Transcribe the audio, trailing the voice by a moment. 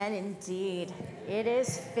And indeed, it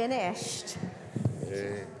is finished.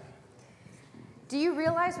 Hey. Do you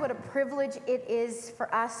realize what a privilege it is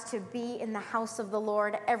for us to be in the house of the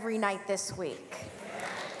Lord every night this week?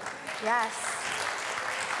 Yes.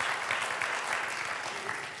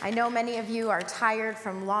 I know many of you are tired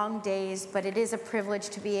from long days, but it is a privilege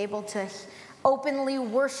to be able to openly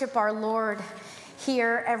worship our Lord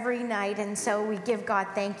here every night. And so we give God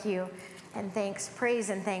thank you and thanks, praise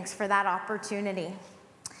and thanks for that opportunity.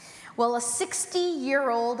 Well, a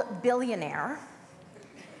 60-year-old billionaire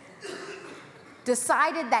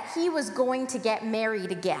decided that he was going to get married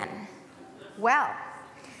again. Well,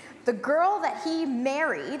 the girl that he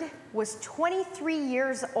married was 23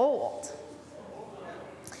 years old.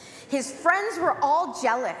 His friends were all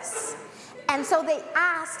jealous, and so they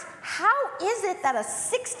asked, how is it that a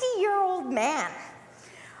 60-year-old man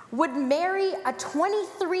would marry a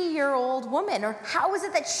 23-year-old woman, or how is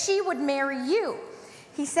it that she would marry you?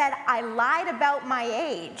 He said, I lied about my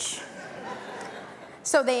age.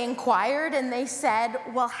 So they inquired and they said,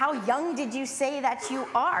 well, how young did you say that you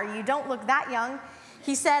are? You don't look that young.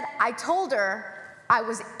 He said, I told her I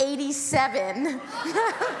was 87.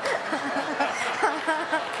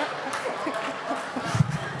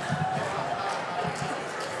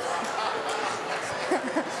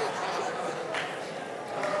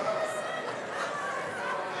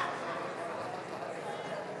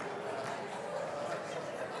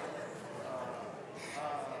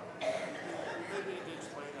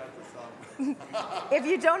 If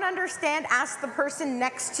you don't understand, ask the person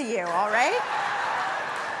next to you, all right?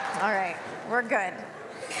 All right, we're good.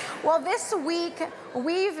 Well, this week,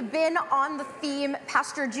 we've been on the theme,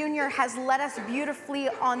 Pastor Junior has led us beautifully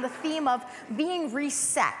on the theme of being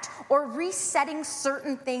reset or resetting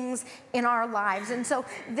certain things in our lives. And so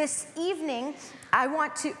this evening, I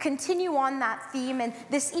want to continue on that theme. And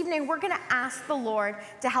this evening, we're going to ask the Lord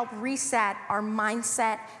to help reset our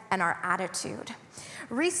mindset and our attitude.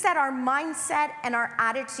 Reset our mindset and our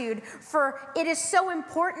attitude, for it is so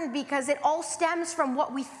important because it all stems from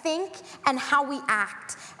what we think and how we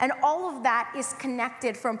act. And all of that is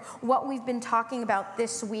connected from what we've been talking about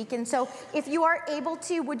this week. And so if you are able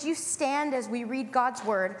to, would you stand as we read God's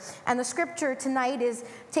word? And the scripture tonight is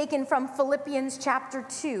taken from Philippians chapter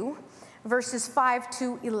 2, verses 5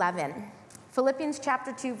 to 11. Philippians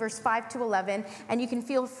chapter 2, verse 5 to 11, and you can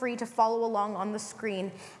feel free to follow along on the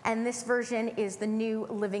screen. And this version is the New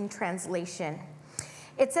Living Translation.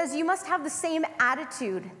 It says, you must have the same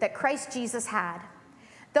attitude that Christ Jesus had.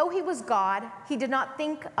 Though he was God, he did not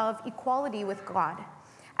think of equality with God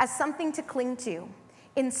as something to cling to.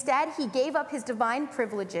 Instead, he gave up his divine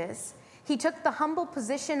privileges. He took the humble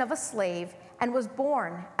position of a slave and was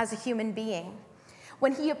born as a human being.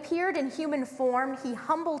 When he appeared in human form, he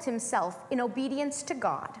humbled himself in obedience to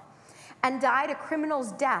God and died a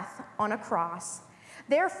criminal's death on a cross.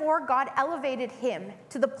 Therefore, God elevated him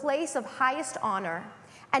to the place of highest honor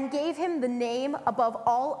and gave him the name above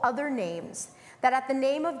all other names, that at the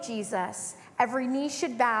name of Jesus, every knee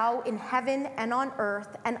should bow in heaven and on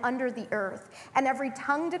earth and under the earth, and every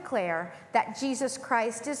tongue declare that Jesus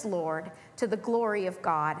Christ is Lord, to the glory of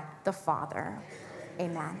God the Father.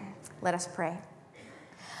 Amen. Let us pray.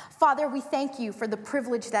 Father, we thank you for the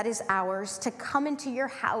privilege that is ours to come into your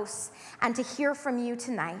house and to hear from you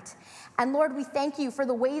tonight. And Lord, we thank you for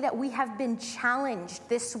the way that we have been challenged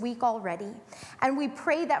this week already. And we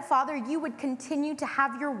pray that, Father, you would continue to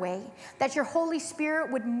have your way, that your Holy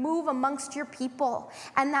Spirit would move amongst your people,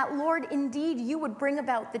 and that, Lord, indeed, you would bring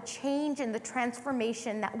about the change and the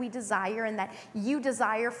transformation that we desire and that you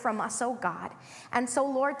desire from us, oh God. And so,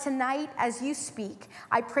 Lord, tonight, as you speak,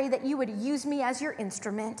 I pray that you would use me as your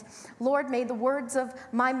instrument. Lord, may the words of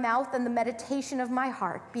my mouth and the meditation of my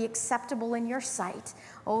heart be acceptable in your sight.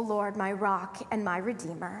 O Lord, my rock and my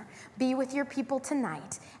redeemer, be with your people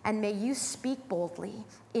tonight, and may you speak boldly.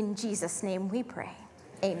 In Jesus' name we pray.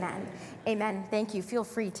 Amen. Amen. Thank you. Feel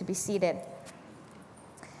free to be seated.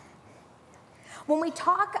 When we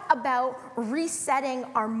talk about resetting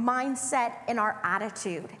our mindset and our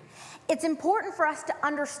attitude, it's important for us to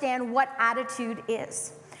understand what attitude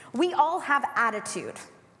is. We all have attitude.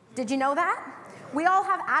 Did you know that? We all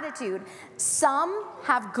have attitude. Some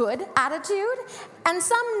have good attitude and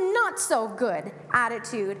some not so good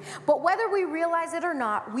attitude. But whether we realize it or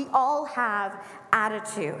not, we all have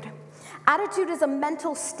attitude. Attitude is a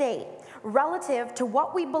mental state relative to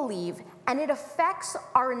what we believe, and it affects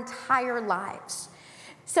our entire lives.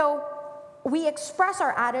 So we express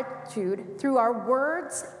our attitude through our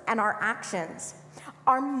words and our actions.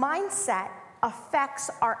 Our mindset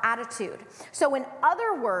affects our attitude. So in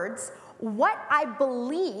other words, What I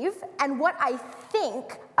believe and what I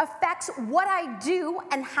think affects what I do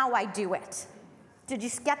and how I do it. Did you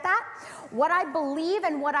get that? What I believe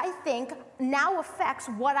and what I think now affects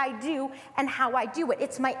what I do and how I do it.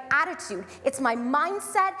 It's my attitude. It's my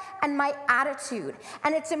mindset and my attitude.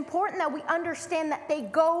 And it's important that we understand that they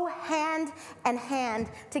go hand in hand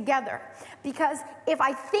together. Because if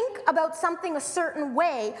I think about something a certain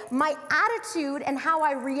way, my attitude and how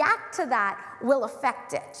I react to that will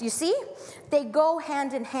affect it. You see? They go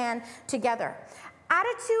hand in hand together.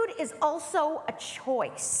 Attitude is also a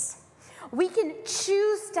choice. We can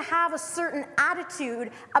choose to have a certain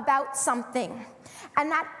attitude about something. And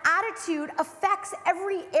that attitude affects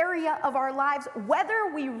every area of our lives,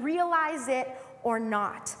 whether we realize it or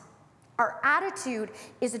not. Our attitude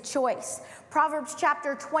is a choice. Proverbs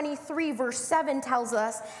chapter 23, verse 7 tells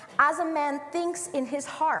us, as a man thinks in his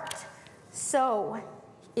heart, so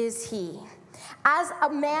is he. As a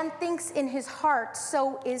man thinks in his heart,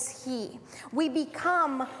 so is he. We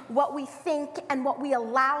become what we think and what we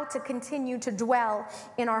allow to continue to dwell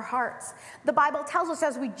in our hearts. The Bible tells us,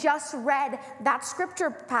 as we just read that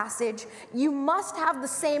scripture passage, you must have the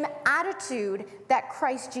same attitude that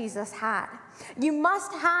Christ Jesus had. You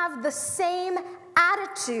must have the same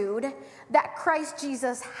attitude that Christ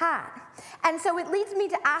Jesus had. And so it leads me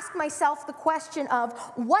to ask myself the question of,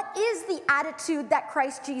 what is the attitude that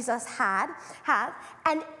Christ Jesus had?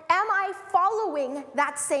 And am I following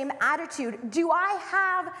that same attitude? Do I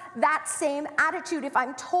have that same attitude if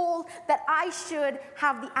I'm told that I should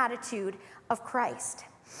have the attitude of Christ?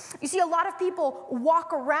 You see, a lot of people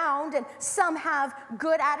walk around, and some have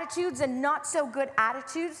good attitudes and not so good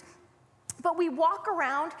attitudes. But we walk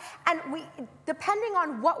around, and depending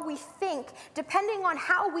on what we think, depending on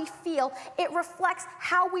how we feel, it reflects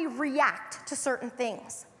how we react to certain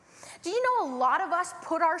things. Do you know a lot of us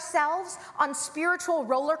put ourselves on spiritual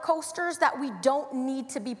roller coasters that we don't need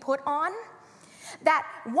to be put on? That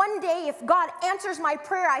one day, if God answers my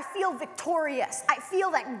prayer, I feel victorious. I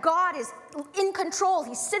feel that God is in control.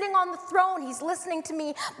 He's sitting on the throne. He's listening to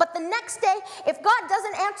me. But the next day, if God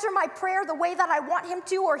doesn't answer my prayer the way that I want him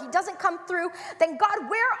to, or he doesn't come through, then God,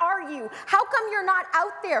 where are you? How come you're not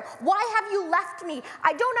out there? Why have you left me?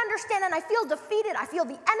 I don't understand, and I feel defeated. I feel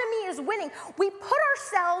the enemy is winning. We put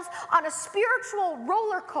ourselves on a spiritual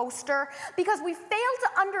roller coaster because we fail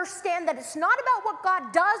to understand that it's not about what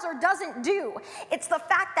God does or doesn't do. It's the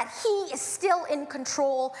fact that he is still in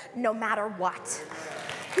control no matter what.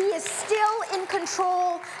 He is still in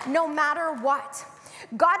control no matter what.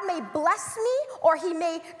 God may bless me, or he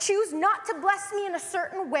may choose not to bless me in a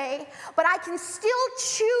certain way, but I can still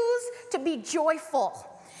choose to be joyful.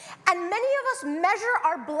 And many of us measure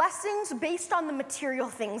our blessings based on the material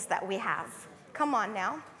things that we have. Come on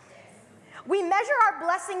now. We measure our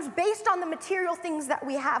blessings based on the material things that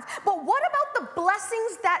we have. But what about the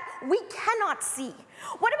blessings that we cannot see?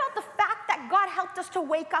 What about the fact that God helped us to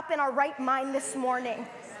wake up in our right mind this morning?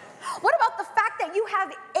 What about the fact that you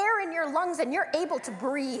have air in your lungs and you're able to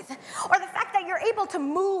breathe? Or the fact that you're able to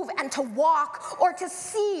move and to walk or to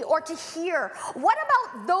see or to hear? What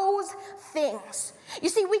about those things? You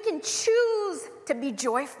see, we can choose to be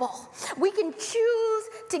joyful. We can choose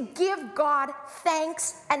to give God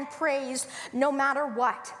thanks and praise no matter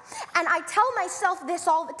what. And I tell myself this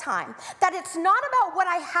all the time, that it's not about what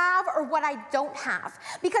I have or what I don't have.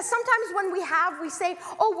 Because sometimes when we have, we say,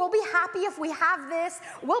 oh, we'll be happy if we have this.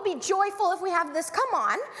 We'll be joyful if we have this. Come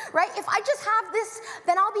on, right? If I just have this,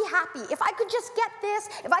 then I'll be happy. If I could just get this,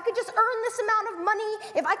 if I could just earn this amount of money,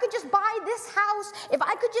 if I could just buy this house, if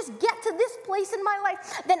I could just get to this place in my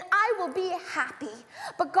life, then I will be happy.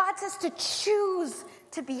 But God says to choose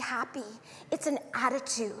to be happy. It's an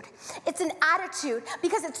attitude. It's an attitude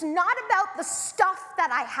because it's not about the stuff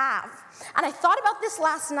that I have. And I thought about this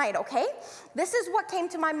last night, okay? This is what came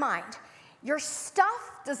to my mind. Your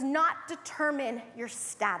stuff does not determine your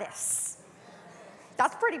status.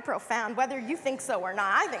 That's pretty profound, whether you think so or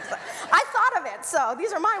not. I think so. I thought of it, so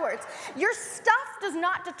these are my words. Your stuff does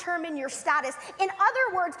not determine your status. In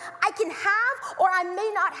other words, I can have or I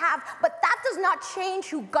may not have, but that does not change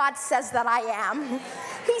who God says that I am.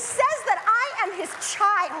 He says that I am his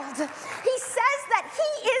child. He says that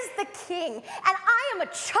he is the king, and I am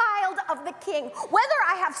a child of the king. Whether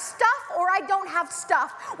I have stuff or I don't have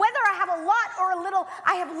stuff, whether I have a lot or a little,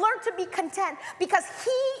 I have learned to be content because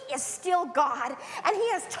he is still God. And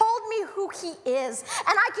he has told me who he is.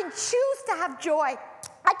 And I can choose to have joy.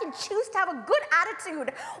 I can choose to have a good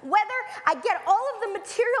attitude, whether I get all of the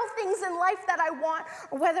material things in life that I want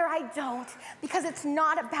or whether I don't, because it's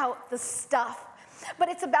not about the stuff, but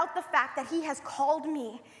it's about the fact that he has called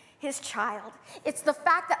me his child. It's the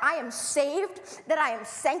fact that I am saved, that I am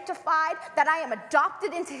sanctified, that I am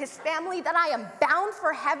adopted into his family, that I am bound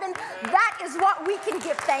for heaven. That is what we can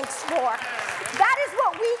give thanks for. That is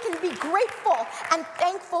what we can be grateful and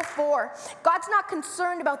thankful for. God's not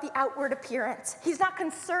concerned about the outward appearance. He's not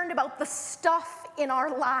concerned about the stuff in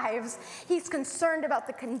our lives. He's concerned about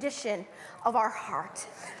the condition of our heart,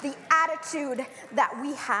 the attitude that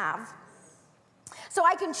we have. So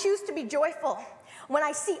I can choose to be joyful when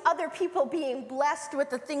I see other people being blessed with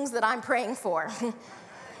the things that I'm praying for.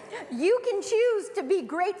 You can choose to be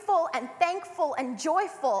grateful and thankful and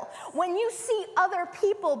joyful when you see other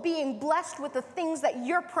people being blessed with the things that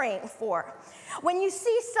you're praying for. When you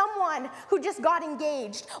see someone who just got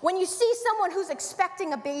engaged, when you see someone who's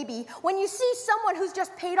expecting a baby, when you see someone who's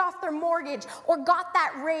just paid off their mortgage or got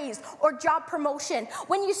that raise or job promotion,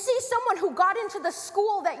 when you see someone who got into the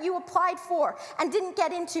school that you applied for and didn't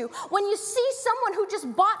get into, when you see someone who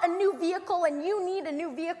just bought a new vehicle and you need a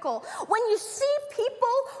new vehicle, when you see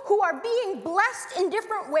people who are being blessed in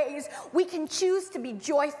different ways, we can choose to be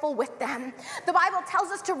joyful with them. The Bible tells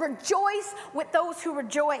us to rejoice with those who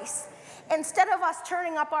rejoice, instead of us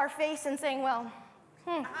turning up our face and saying, well,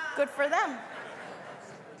 good for them.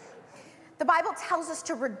 The Bible tells us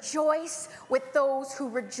to rejoice with those who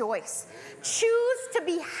rejoice. Choose to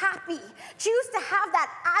be happy. Choose to have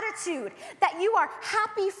that attitude that you are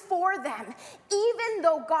happy for them, even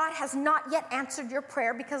though God has not yet answered your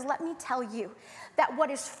prayer, because let me tell you that what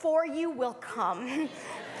is for you will come.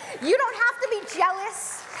 You don't have to be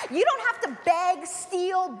jealous. You don't have to beg,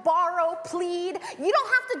 steal, borrow, plead. You don't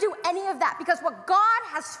have to do any of that, because what God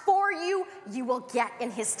has for you, you will get in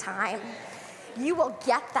his time. You will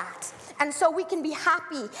get that. And so we can be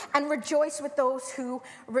happy and rejoice with those who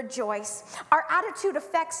rejoice. Our attitude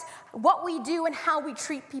affects what we do and how we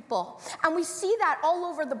treat people. And we see that all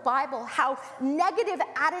over the Bible, how negative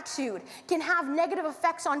attitude can have negative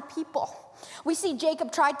effects on people. We see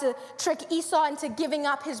Jacob tried to trick Esau into giving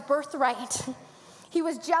up his birthright. He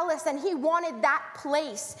was jealous and he wanted that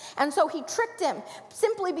place. And so he tricked him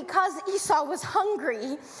simply because Esau was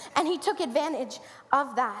hungry, and he took advantage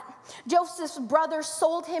of that. Joseph's brothers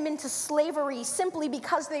sold him into slavery simply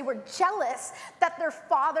because they were jealous that their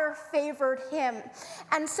father favored him.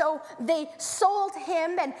 And so they sold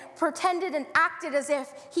him and pretended and acted as if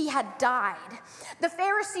he had died. The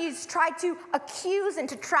Pharisees tried to accuse and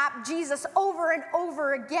to trap Jesus over and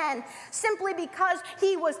over again simply because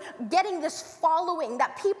he was getting this following,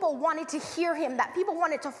 that people wanted to hear him, that people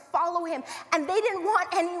wanted to follow him, and they didn't want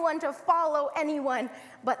anyone to follow anyone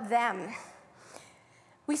but them.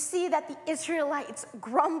 We see that the Israelites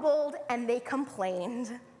grumbled and they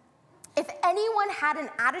complained. If anyone had an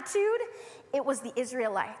attitude, it was the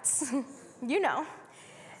Israelites. You know,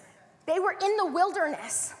 they were in the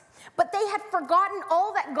wilderness, but they had forgotten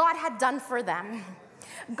all that God had done for them.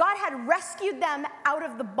 God had rescued them out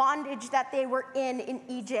of the bondage that they were in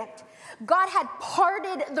Egypt. God had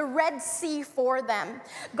parted the Red Sea for them.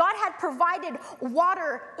 God had provided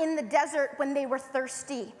water in the desert when they were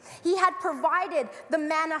thirsty. He had provided the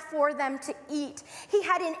manna for them to eat. He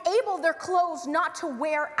had enabled their clothes not to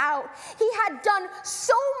wear out. He had done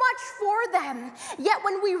so much for them. Yet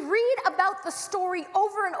when we read about the story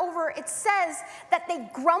over and over, it says that they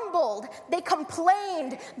grumbled, they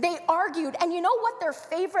complained, they argued. And you know what their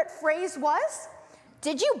favorite phrase was?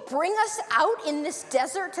 Did you bring us out in this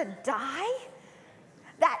desert to die?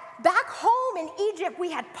 That back home in Egypt, we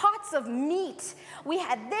had pots of meat. We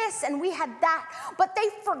had this and we had that. But they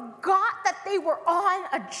forgot that they were on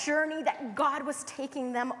a journey that God was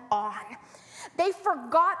taking them on. They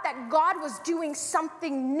forgot that God was doing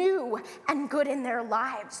something new and good in their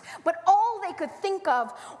lives. But all they could think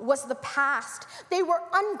of was the past. They were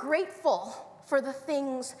ungrateful for the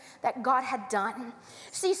things that God had done.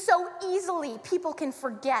 See, so easily people can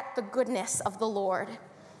forget the goodness of the Lord.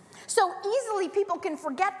 So easily people can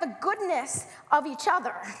forget the goodness of each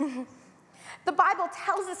other. The Bible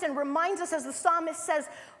tells us and reminds us, as the psalmist says,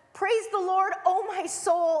 "Praise the Lord, O my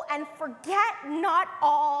soul, and forget not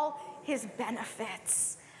all his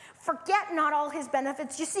benefits." Forget not all his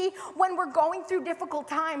benefits. You see, when we're going through difficult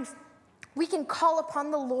times, we can call upon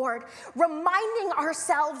the Lord, reminding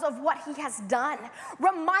ourselves of what he has done,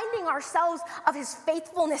 reminding ourselves of his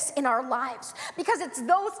faithfulness in our lives. Because it's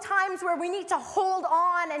those times where we need to hold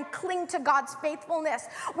on and cling to God's faithfulness,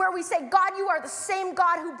 where we say, God, you are the same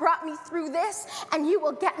God who brought me through this, and you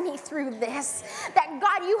will get me through this. That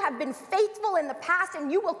God, you have been faithful in the past, and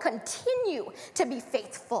you will continue to be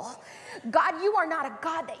faithful. God, you are not a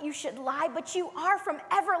God that you should lie, but you are from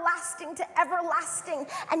everlasting to everlasting,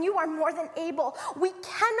 and you are more than able. We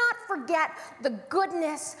cannot forget the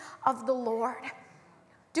goodness of the Lord.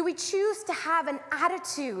 Do we choose to have an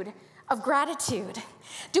attitude of gratitude?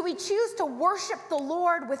 Do we choose to worship the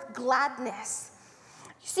Lord with gladness?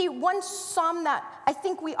 You see, one psalm that I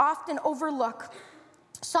think we often overlook,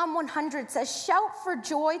 Psalm 100 says, "Shout for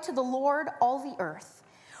joy to the Lord, all the earth.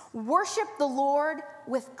 Worship the Lord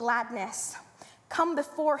with gladness. Come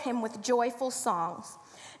before him with joyful songs.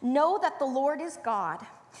 Know that the Lord is God.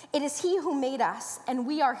 It is he who made us, and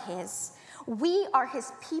we are his. We are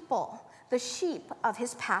his people, the sheep of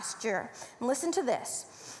his pasture." And listen to this.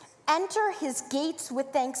 "Enter his gates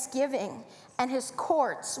with thanksgiving and his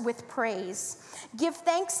courts with praise. Give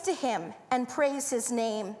thanks to him and praise his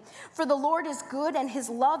name. For the Lord is good and his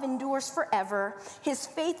love endures forever. His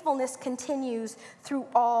faithfulness continues through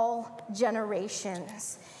all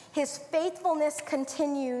generations." His faithfulness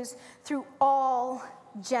continues through all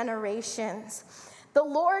generations. The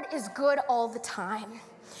Lord is good all the time,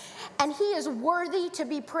 and he is worthy to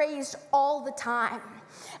be praised all the time.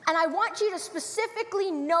 And I want you to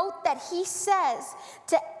specifically note that he says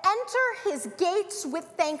to enter his gates with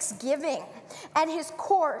thanksgiving and his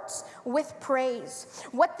courts with praise.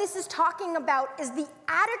 What this is talking about is the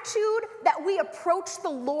attitude that we approach the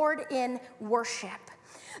Lord in worship.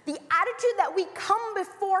 The attitude that we come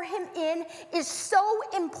before him in is so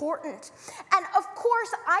important. And of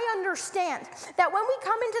course, I understand that when we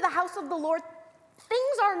come into the house of the Lord,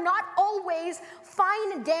 things are not always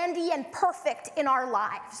fine, dandy, and perfect in our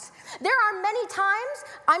lives. There are many times,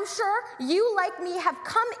 I'm sure you, like me, have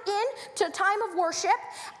come in to a time of worship,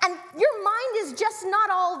 and your mind is just not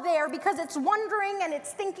all there because it's wondering and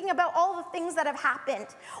it's thinking about all the things that have happened.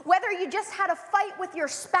 Whether you just had a fight with your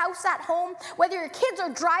spouse at home, whether your kids are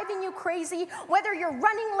driving you crazy, whether you're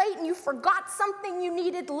running late and you forgot something you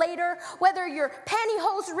needed later, whether your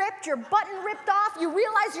pantyhose ripped, your button ripped off, you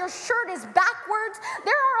realize your shirt is backwards.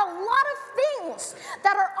 There are a lot of things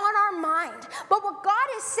that are on our mind. But what God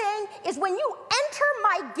is saying is when you enter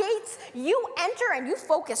my gates, you enter and you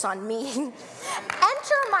focus on me.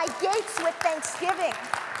 Enter my gates with thanksgiving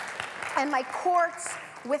and my courts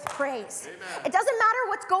with praise. Amen. It doesn't matter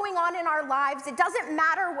what's going on in our lives. It doesn't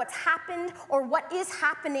matter what's happened or what is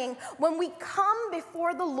happening. When we come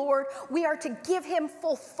before the Lord, we are to give him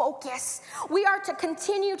full focus. We are to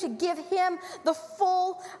continue to give him the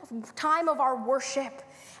full time of our worship.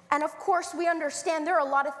 And of course, we understand there are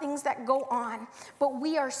a lot of things that go on, but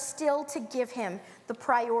we are still to give him the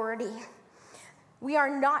priority. We are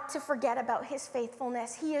not to forget about his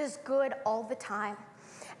faithfulness. He is good all the time.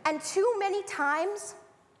 And too many times,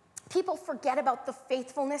 people forget about the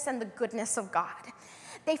faithfulness and the goodness of God.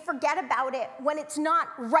 They forget about it when it's not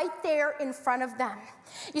right there in front of them.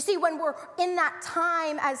 You see, when we're in that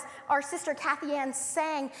time, as our sister Kathy Ann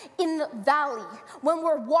sang, in the valley, when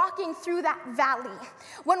we're walking through that valley,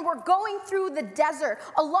 when we're going through the desert,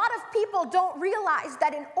 a lot of people don't realize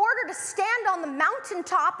that in order to stand on the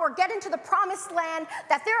mountaintop or get into the promised land,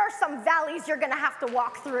 that there are some valleys you're going to have to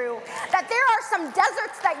walk through, that there are some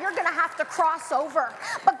deserts that you're going to have to cross over.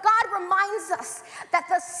 But God reminds us that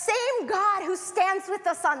the same God who stands with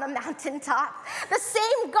us on the mountaintop, the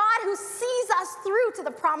same God who sees us through to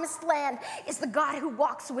the promised land, is the God who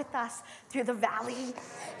walks with us through the valley.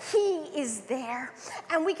 He is there,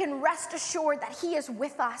 and we can rest assured that he is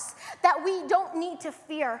with us, that we don't need to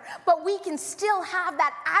fear, but we can still have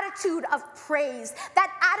that attitude of praise,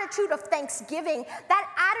 that attitude of thanksgiving, that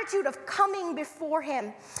attitude of coming before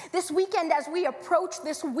him. This weekend, as we approach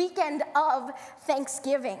this weekend of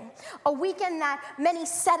Thanksgiving, a weekend that many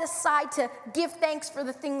set aside to give thanks for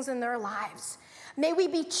the things in their lives, may we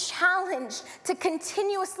be challenged to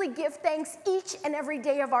continuously give thanks each and every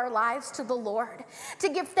day of our lives to the Lord, to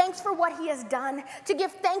give thanks for what he has done, to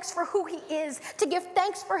give thanks for who he is, to give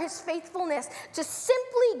thanks for his faithfulness, to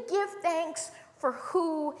simply give thanks for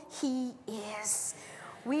who he is.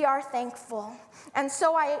 We are thankful. And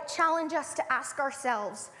so I challenge us to ask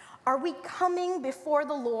ourselves, are we coming before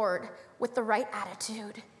the Lord with the right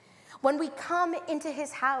attitude? When we come into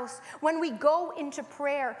his house, when we go into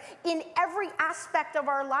prayer, in every aspect of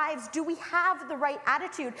our lives, do we have the right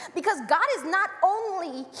attitude? Because God is not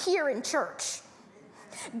only here in church.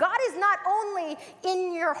 God is not only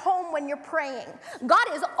in your home when you're praying. God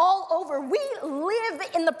is all over. We live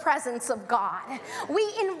in the presence of God. We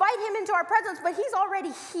invite him into our presence, but he's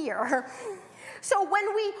already here. So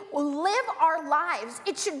when we live our lives,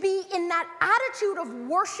 it should be in that attitude of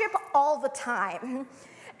worship all the time.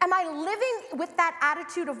 Am I living with that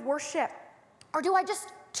attitude of worship? Or do I just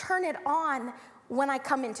turn it on when I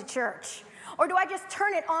come into church? Or do I just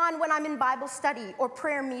turn it on when I'm in Bible study or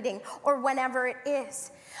prayer meeting or whenever it is?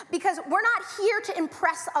 Because we're not here to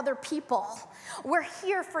impress other people. We're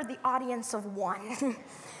here for the audience of one.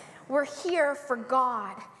 We're here for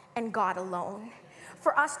God and God alone,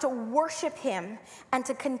 for us to worship him and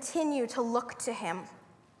to continue to look to him.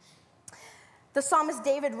 The psalmist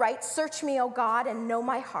David writes, "Search me, O God, and know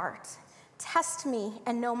my heart. Test me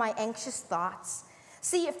and know my anxious thoughts.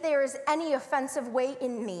 See if there is any offensive way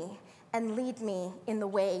in me, and lead me in the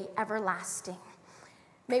way everlasting."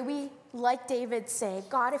 May we, like David, say,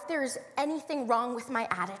 God, if there is anything wrong with my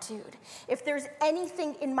attitude, if there's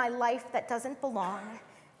anything in my life that doesn't belong,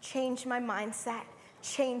 change my mindset,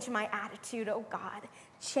 change my attitude, oh God,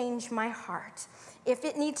 change my heart. If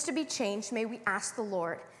it needs to be changed, may we ask the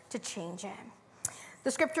Lord to change it. The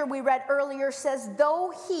scripture we read earlier says,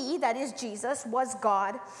 though he, that is Jesus, was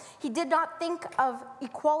God, he did not think of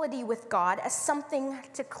equality with God as something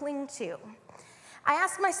to cling to. I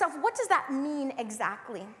asked myself, what does that mean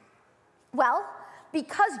exactly? Well,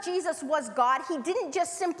 because Jesus was God, he didn't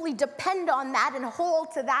just simply depend on that and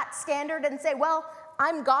hold to that standard and say, well,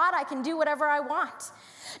 I'm God, I can do whatever I want.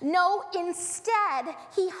 No, instead,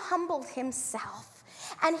 he humbled himself.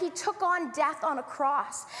 And he took on death on a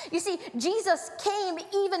cross. You see, Jesus came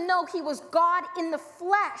even though he was God in the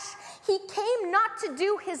flesh. He came not to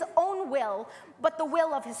do his own will, but the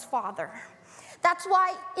will of his Father. That's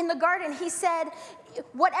why in the garden he said,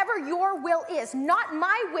 whatever your will is, not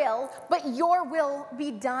my will, but your will be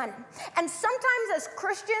done. And sometimes as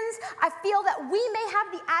Christians, I feel that we may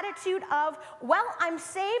have the attitude of, well, I'm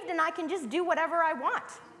saved and I can just do whatever I want.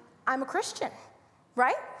 I'm a Christian.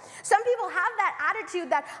 Right? Some people have that attitude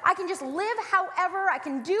that I can just live however, I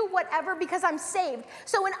can do whatever because I'm saved.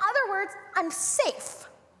 So in other words, I'm safe.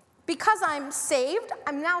 Because I'm saved,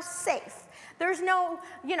 I'm now safe. There's no,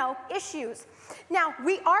 issues. Now,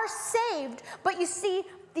 we are saved, but you see,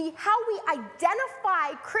 how we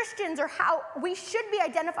identify Christians or how we should be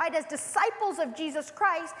identified as disciples of Jesus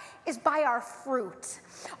Christ is by our fruit.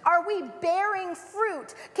 Are we bearing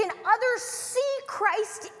fruit? Can others see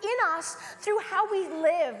Christ in us through how we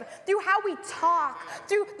live, through how we talk,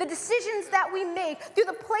 through the decisions that we make, through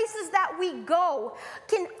the places that we go?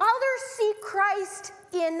 Can others see Christ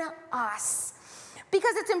in us?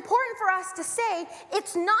 Because it's important for us to say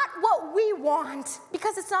it's not what we want,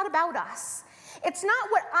 because it's not about us. It's not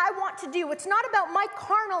what I want to do. It's not about my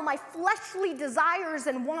carnal, my fleshly desires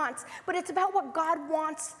and wants, but it's about what God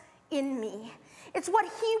wants in me. It's what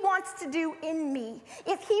he wants to do in me.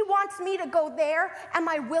 If he wants me to go there, am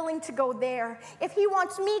I willing to go there? If he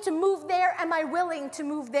wants me to move there, am I willing to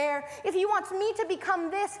move there? If he wants me to become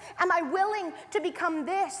this, am I willing to become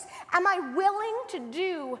this? Am I willing to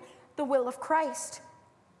do the will of Christ?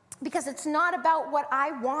 Because it's not about what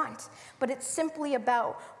I want, but it's simply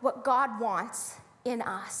about what God wants in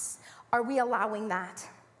us. Are we allowing that?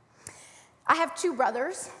 I have two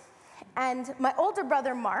brothers, and my older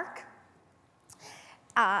brother, Mark,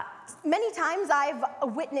 many times I've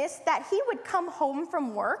witnessed that he would come home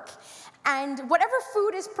from work, and whatever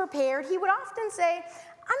food is prepared, he would often say,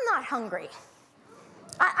 I'm not hungry.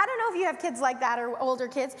 I don't know if you have kids like that or older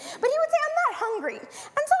kids, but he would say, I'm not hungry. And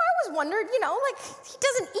so I always wondered, he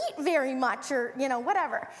doesn't eat very much or,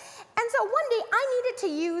 whatever. And so one day I needed to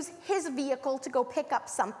use his vehicle to go pick up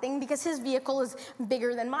something because his vehicle is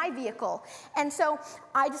bigger than my vehicle. And so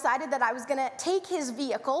I decided that I was going to take his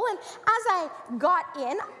vehicle. And as I got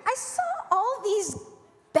in, I saw all these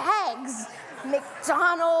bags,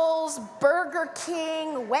 McDonald's, Burger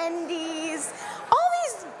King, Wendy's, all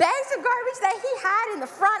these bags of garbage that he had in the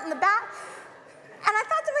front and the back. And I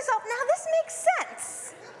thought to myself, now this makes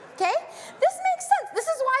sense, okay? This makes sense. This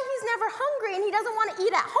is why he's never hungry and he doesn't want to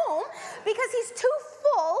eat at home, because he's too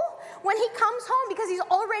full when he comes home because he's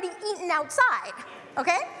already eaten outside,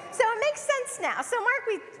 okay? So it makes sense now. So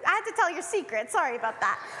Mark, I had to tell your secret. Sorry about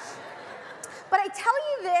that. But I tell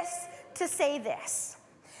you this to say this,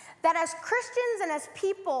 that as Christians and as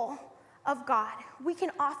people of God, we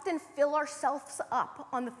can often fill ourselves up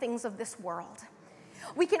on the things of this world.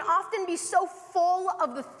 We can often be so full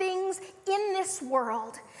of the things in this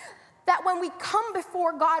world that when we come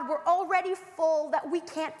before God, we're already full that we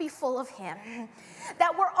can't be full of him.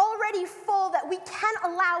 That we're already full that we can't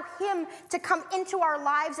allow him to come into our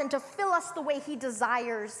lives and to fill us the way he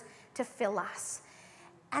desires to fill us.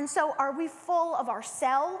 And so are we full of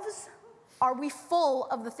ourselves? Are we full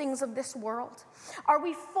of the things of this world? Are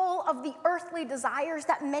we full of the earthly desires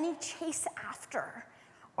that many chase after?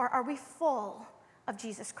 Or are we full of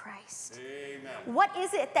Jesus Christ? Amen. What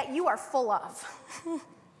is it that you are full of?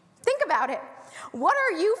 Think about it. What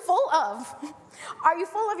are you full of? Are you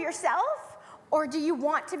full of yourself? Or do you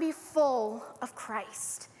want to be full of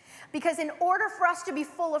Christ? Because in order for us to be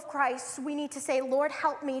full of Christ, we need to say, Lord,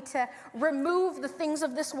 help me to remove the things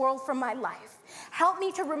of this world from my life. Help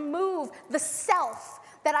me to remove the self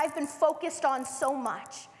that I've been focused on so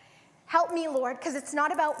much. Help me, Lord, because it's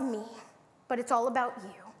not about me, but it's all about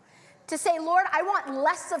you. To say, Lord, I want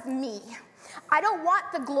less of me. I don't want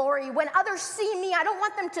the glory. When others see me, I don't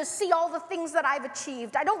want them to see all the things that I've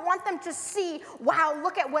achieved. I don't want them to see, wow,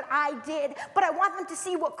 look at what I did. But I want them to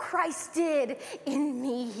see what Christ did in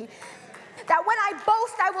me. That when I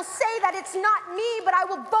boast, I will say that it's not me, but I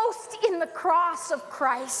will boast in the cross of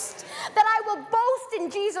Christ. That I will boast in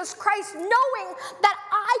Jesus Christ, knowing that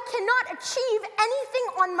I cannot achieve anything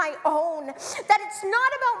on my own. That it's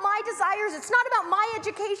not about my desires, it's not about my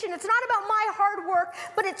education, it's not about my hard work,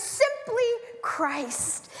 but it's simply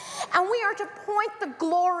Christ. And we are to point the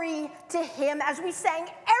glory to him as we sang,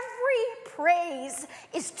 every praise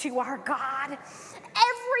is to our God.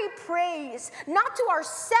 Every praise, not to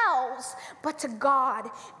ourselves, but to God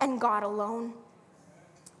and God alone.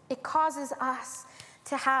 It causes us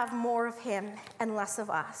to have more of him and less of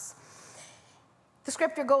us. The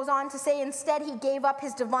scripture goes on to say, instead he gave up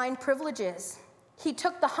his divine privileges. He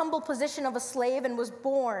took the humble position of a slave and was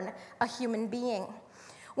born a human being.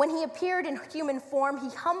 When he appeared in human form,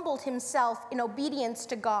 he humbled himself in obedience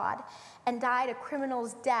to God and died a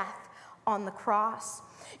criminal's death on the cross.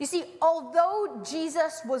 You see, although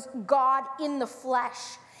Jesus was God in the flesh,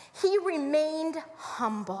 he remained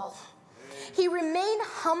humble. He remained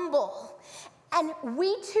humble. And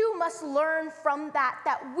we too must learn from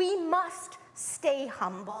that we must stay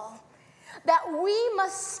humble. That we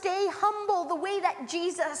must stay humble the way that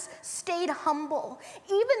Jesus stayed humble.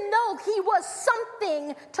 Even though he was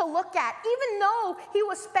something to look at, even though he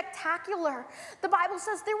was spectacular, the Bible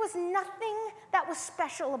says there was nothing that was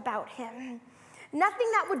special about him.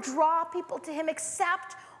 Nothing that would draw people to him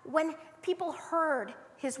except when people heard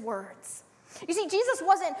his words. You see, Jesus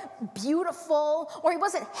wasn't beautiful or he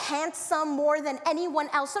wasn't handsome more than anyone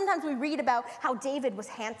else. Sometimes we read about how David was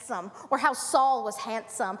handsome or how Saul was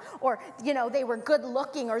handsome or, they were good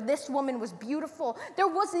looking or this woman was beautiful. There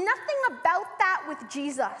was nothing about that with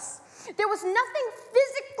Jesus. There was nothing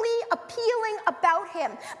physically appealing about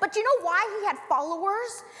him. But you know why he had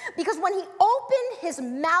followers? Because when he opened his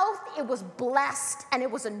mouth, it was blessed and it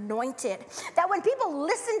was anointed. That when people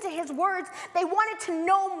listened to his words, they wanted to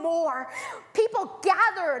know more. People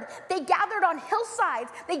gathered. They gathered on hillsides.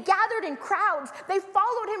 They gathered in crowds. They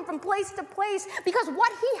followed him from place to place because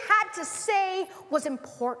what he had to say was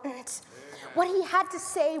important. What he had to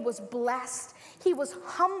say was blessed. He was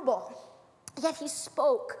humble. Yet he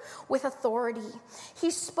spoke with authority.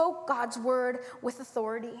 He spoke God's word with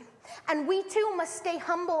authority. And we too must stay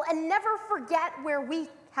humble and never forget where we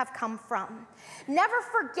have come from. Never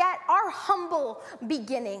forget our humble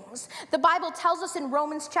beginnings. The Bible tells us in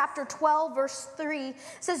Romans chapter 12, verse 3,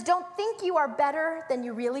 says, don't think you are better than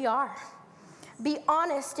you really are. Be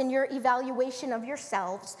honest in your evaluation of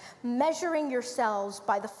yourselves, measuring yourselves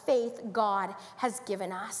by the faith God has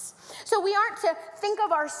given us. So we aren't to think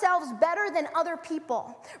of ourselves better than other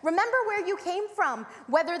people. Remember where you came from,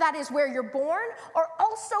 whether that is where you're born or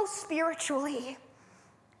also spiritually.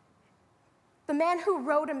 The man who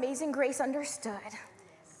wrote Amazing Grace understood.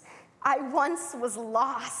 I once was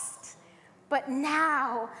lost, but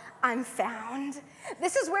now I'm found.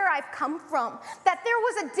 This is where I've come from. That there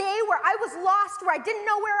was a day where I was lost, where I didn't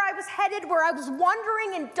know where I was headed, where I was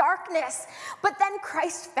wandering in darkness, but then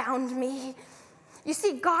Christ found me. You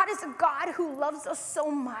see, God is a God who loves us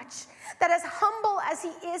so much that as humble as he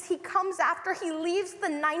is, he comes after, he leaves the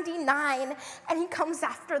 99 and he comes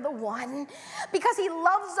after the one because he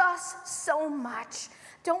loves us so much.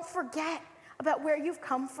 Don't forget about where you've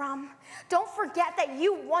come from. Don't forget that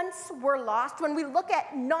you once were lost. When we look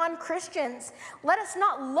at non-Christians, let us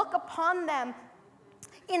not look upon them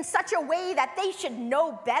in such a way that they should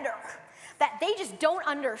know better, that they just don't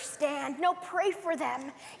understand. No, pray for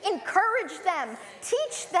them, encourage them,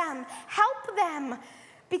 teach them, help them,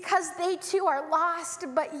 because they too are lost,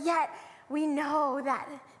 but yet we know that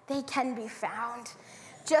they can be found,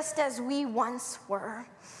 just as we once were.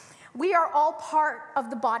 We are all part of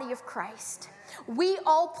the body of Christ. We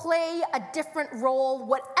all play a different role,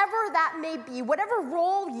 whatever that may be, whatever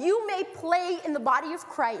role you may play in the body of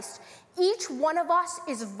Christ. Each one of us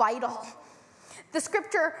is vital. The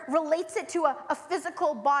scripture relates it to a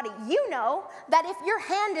physical body. You know that if your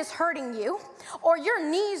hand is hurting you, or your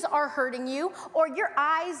knees are hurting you, or your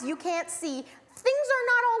eyes you can't see, things are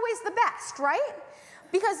not always the best, right?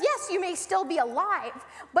 Because yes, you may still be alive,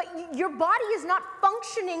 but your body is not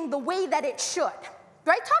functioning the way that it should.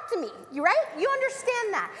 Right? Talk to me, you right? You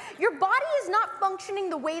understand that. Your body is not functioning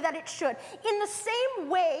the way that it should. In the same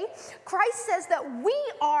way, Christ says that we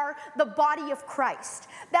are the body of Christ,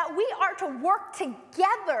 that we are to work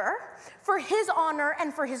together for his honor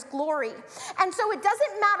and for his glory. And so it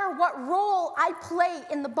doesn't matter what role I play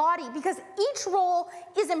in the body, because each role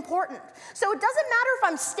is important. So it doesn't matter if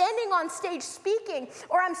I'm standing on stage speaking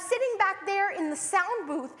or I'm sitting back there in the sound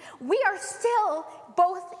booth, we are still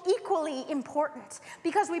both equally important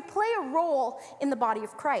because we play a role in the body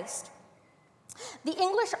of Christ. The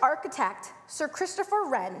English architect, Sir Christopher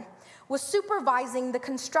Wren, was supervising the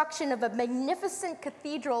construction of a magnificent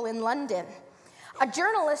cathedral in London. A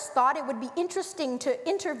journalist thought it would be interesting to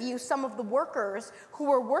interview some of the workers who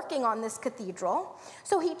were working on this cathedral,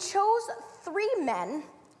 so he chose 3 men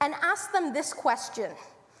and asked them this question: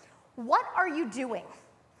 "What are you doing?"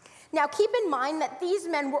 Now, keep in mind that these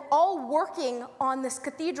men were all working on this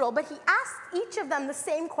cathedral, but he asked each of them the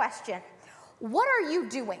same question: "What are you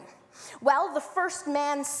doing?" Well, the first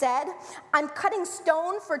man said, "I'm cutting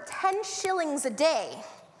stone for 10 shillings a day."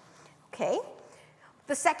 Okay.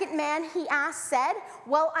 The second man he asked said,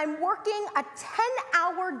 "Well, I'm working a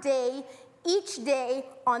 10-hour day each day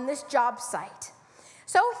on this job site."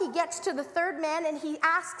 So he gets to the third man and he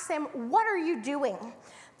asks him, "What are you doing?"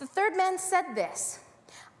 The third man said this: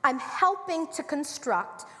 "I'm helping to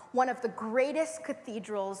construct one of the greatest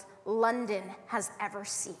cathedrals London has ever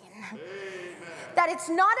seen." Amen. That it's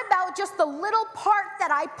not about just the little part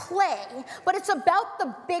that I play, but it's about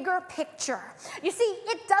the bigger picture. You see,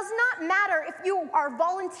 it does not matter if you are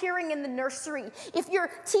volunteering in the nursery, if you're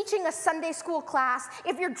teaching a Sunday school class,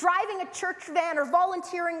 if you're driving a church van or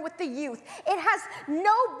volunteering with the youth. It has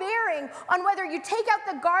no bearing on whether you take out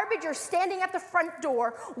the garbage or standing at the front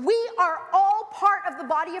door. We are all part of the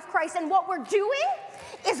body of Christ, and what we're doing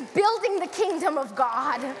is building the kingdom of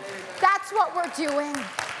God. That's what we're doing.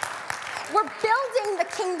 We're building the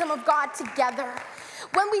kingdom of God together.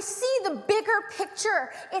 When we see the bigger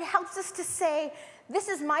picture, it helps us to say, this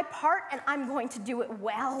is my part and I'm going to do it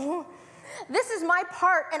well. This is my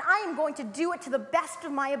part and I am going to do it to the best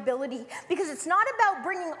of my ability, because it's not about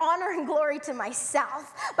bringing honor and glory to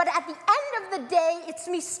myself, but at the end of the day, it's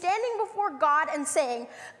me standing before God and saying,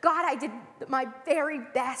 "God, I did my very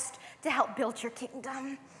best to help build your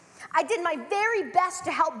kingdom. I did my very best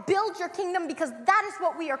to help build your kingdom," because that is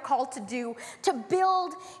what we are called to do, to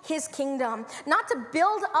build his kingdom. Not to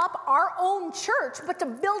build up our own church, but to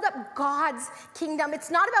build up God's kingdom.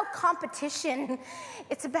 It's not about competition.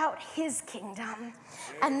 It's about his kingdom.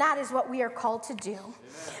 And that is what we are called to do.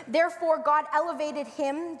 Therefore, God elevated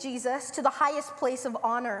him, Jesus, to the highest place of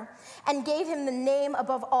honor and gave him the name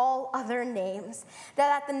above all other names,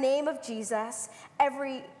 that at the name of Jesus,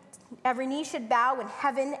 every knee should bow in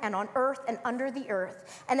heaven and on earth and under the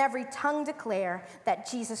earth, and every tongue declare that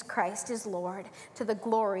Jesus Christ is Lord, to the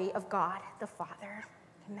glory of God the Father.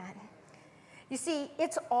 Amen. You see,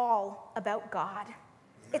 it's all about God.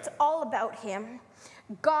 It's all about him.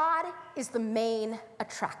 God is the main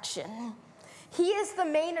attraction. He is the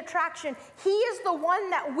main attraction. He is the one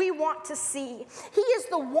that we want to see. He is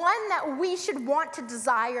the one that we should want to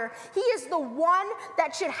desire. He is the one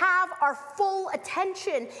that should have our full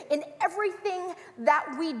attention in everything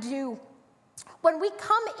that we do. When we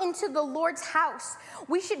come into the Lord's house,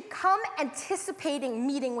 we should come anticipating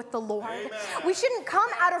meeting with the Lord. Amen. We shouldn't come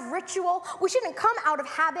out of ritual. We shouldn't come out of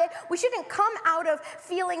habit. We shouldn't come out of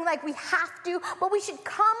feeling like we have to, but we should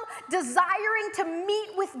come desiring to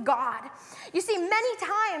meet with God. You see, many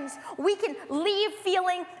times we can leave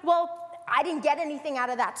feeling, well, I didn't get anything out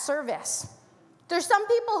of that service. There's some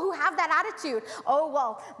people who have that attitude. Oh,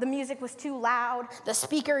 well, the music was too loud. The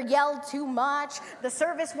speaker yelled too much. The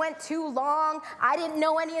service went too long. I didn't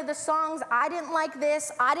know any of the songs. I didn't like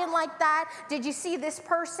this. I didn't like that. Did you see this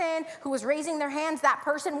person who was raising their hands? That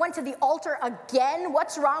person went to the altar again.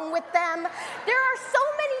 What's wrong with them? There are so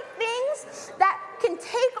many things that can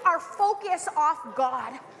take our focus off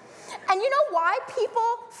God. And you know why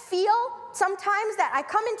people feel sometimes that I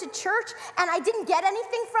come into church and I didn't get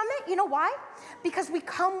anything from it? You know why? Because we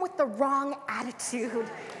come with the wrong attitude.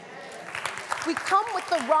 We come with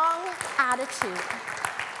the wrong attitude.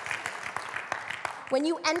 When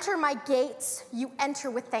you enter my gates, you enter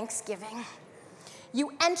with thanksgiving.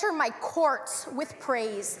 You enter my courts with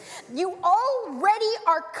praise. You already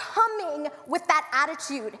are coming with that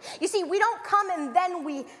attitude. You see, we don't come and then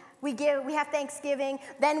we have thanksgiving,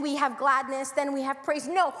 then we have gladness, then we have praise.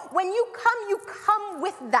 No, when you come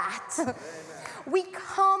with that. Amen. We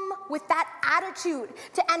come with that attitude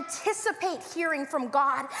to anticipate hearing from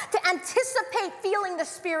God, to anticipate feeling the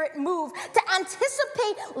Spirit move, to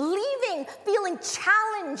anticipate leaving feeling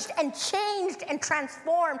challenged and changed and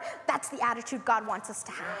transformed. That's the attitude God wants us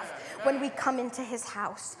to have when we come into his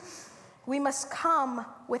house. We must come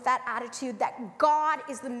with that attitude that God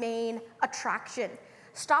is the main attraction.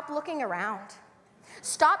 Stop looking around.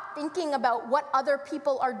 Stop thinking about what other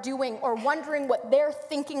people are doing or wondering what they're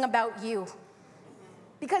thinking about you.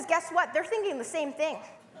 Because guess what? They're thinking the same thing.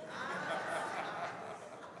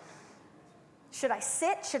 Should I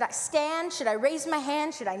sit? Should I stand? Should I raise my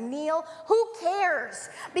hand? Should I kneel? Who cares?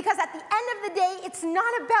 Because at the end of the day, it's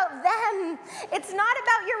not about them. It's not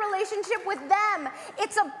about your relationship with them.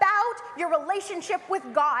 It's about your relationship with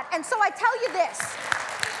God. And so I tell you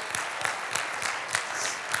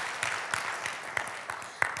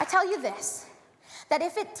this. That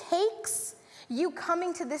if it takes you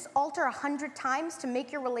coming to this altar 100 times to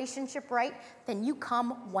make your relationship right, then you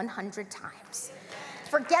come 100 times.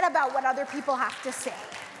 Forget about what other people have to say.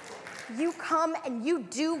 You come and you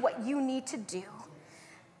do what you need to do.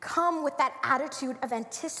 Come with that attitude of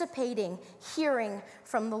anticipating hearing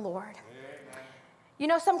from the Lord. You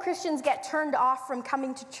know, some Christians get turned off from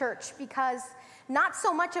coming to church because not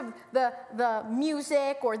so much of the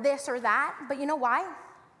music or this or that, but you know why?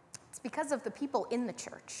 It's because of the people in the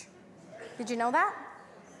church. Did you know that?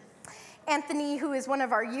 Anthony, who is one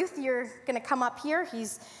of our youth, you're going to come up here.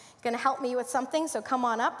 He's going to help me with something, so come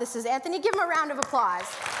on up. This is Anthony. Give him a round of applause.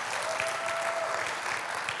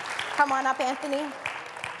 Come on up, Anthony.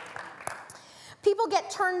 People get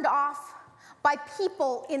turned off by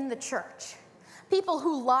people in the church. People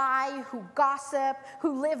who lie, who gossip,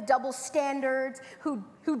 who live double standards, who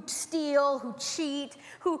steal, who cheat,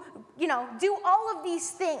 who, do all of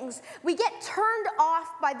these things. We get turned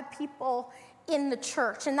off by the people in the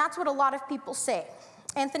church, and that's what a lot of people say.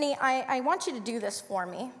 Anthony, I want you to do this for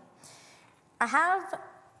me. I have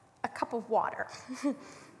a cup of water,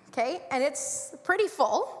 okay? And it's pretty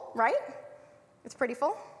full, right? It's pretty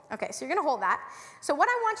full? Okay, so you're gonna hold that. So what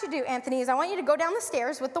I want you to do, Anthony, is I want you to go down the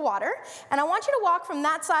stairs with the water, and I want you to walk from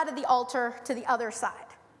that side of the altar to the other side,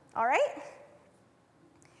 all right?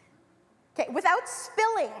 Okay, without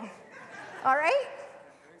spilling, all right?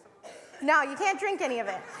 No, you can't drink any of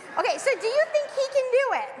it. Okay, so do you think he can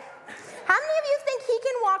do it? How many of you think he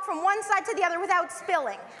can walk from one side to the other without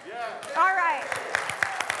spilling? Yeah. All right.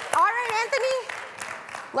 All right, Anthony,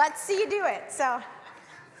 let's see you do it. So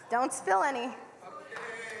don't spill any.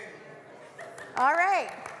 All right.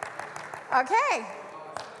 Okay.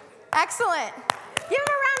 Excellent. Give him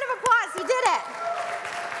a round of applause. He did it.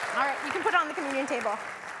 All right, you can put it on the communion table.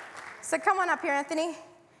 So come on up here, Anthony.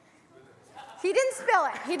 He didn't spill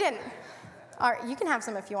it. He didn't. All right, you can have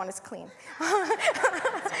some if you want. It's clean.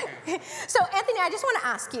 So, Anthony, I just want to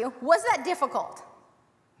ask you, was that difficult?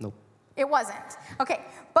 Nope. It wasn't. Okay,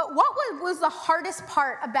 but what was the hardest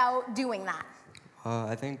part about doing that?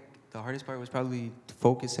 I think the hardest part was probably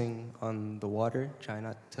focusing on the water, trying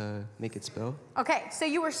not to make it spill. Okay, so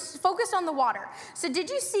you were focused on the water. So did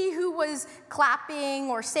you see who was clapping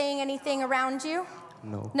or saying anything around you?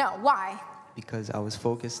 No. No, why? Because I was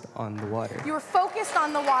focused on the water. You were focused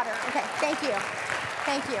on the water. Okay, thank you.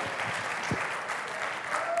 Thank you.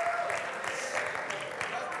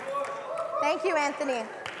 Thank you, Anthony.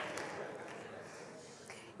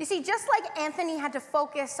 You see, just like Anthony had to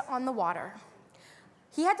focus on the water,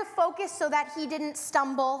 he had to focus so that he didn't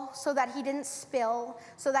stumble, so that he didn't spill,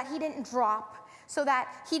 so that he didn't drop, so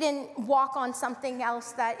that he didn't walk on something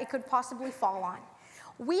else that it could possibly fall on.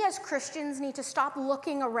 We as Christians need to stop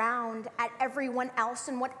looking around at everyone else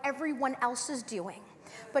and what everyone else is doing,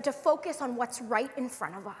 but to focus on what's right in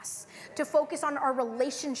front of us, to focus on our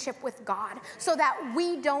relationship with God so that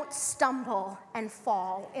we don't stumble and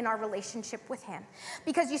fall in our relationship with him.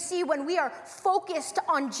 Because you see, when we are focused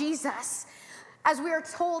on Jesus, as we are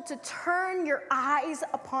told to turn your eyes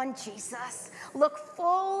upon Jesus, look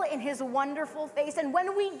full in his wonderful face. And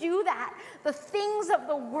when we do that, the things of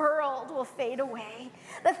the world will fade away.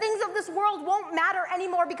 The things of this world won't matter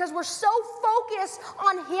anymore because we're so focused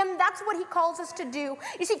on him. That's what he calls us to do.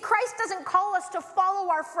 You see, Christ doesn't call us to follow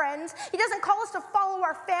our friends. He doesn't call us to follow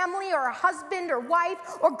our family or our husband or wife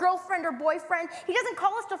or girlfriend or boyfriend. He doesn't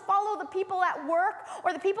call us to follow the people at work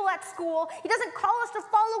or the people at school. He doesn't call us to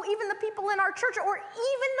follow even the people in our church or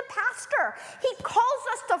even the pastor. He calls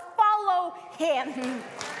us to follow him.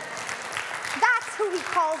 That's who he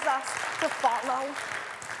calls us to follow.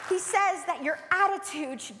 He says that your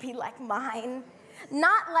attitude should be like mine.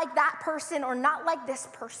 Not like that person or not like this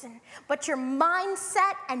person, but your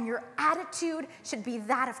mindset and your attitude should be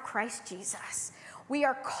that of Christ Jesus. We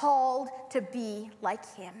are called to be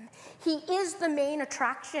like him. He is the main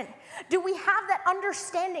attraction. Do we have that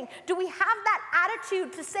understanding? Do we have that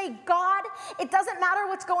attitude to say, God, it doesn't matter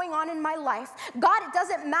what's going on in my life. God, it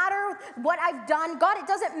doesn't matter what I've done. God, it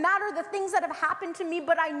doesn't matter the things that have happened to me,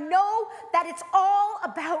 but I know that it's all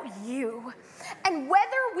about you. And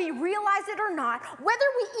whether we realize it or not, whether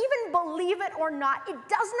we even believe it or not, it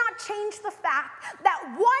does not change the fact that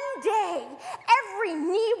one day every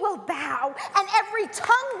knee will bow and every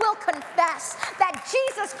tongue will confess that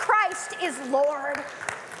Jesus Christ is Lord.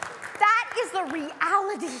 That is the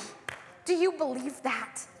reality. Do you believe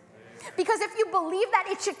that? Because if you believe that,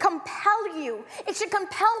 it should compel you. It should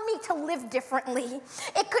compel me to live differently.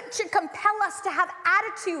 Should compel us to have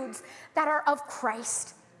attitudes that are of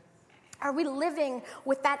Christ. Are we living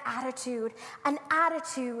with that attitude, an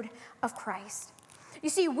attitude of Christ? You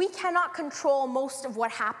see, we cannot control most of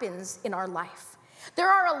what happens in our life. There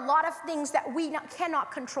are a lot of things that we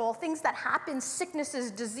cannot control, things that happen,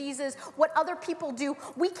 sicknesses, diseases, what other people do.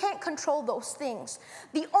 We can't control those things.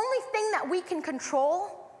 The only thing that we can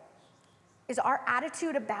control is our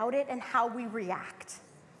attitude about it and how we react.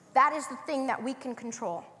 That is the thing that we can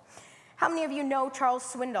control. How many of you know Charles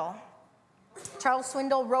Swindoll? Charles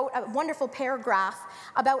Swindoll wrote a wonderful paragraph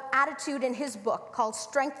about attitude in his book called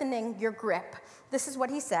Strengthening Your Grip. This is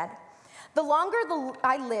what he said. The longer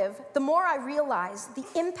I live, the more I realize the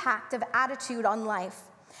impact of attitude on life.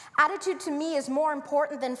 Attitude to me is more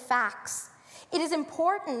important than facts.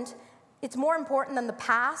 It's more important than the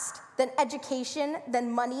past, than education, than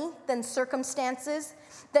money, than circumstances,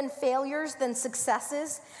 than failures, than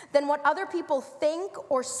successes, than what other people think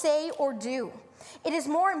or say or do. It is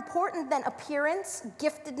more important than appearance,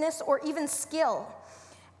 giftedness, or even skill.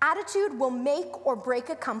 Attitude will make or break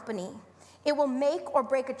a company. It will make or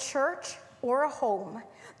break a church or a home.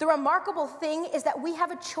 The remarkable thing is that we have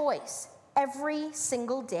a choice every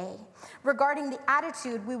single day regarding the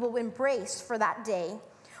attitude we will embrace for that day.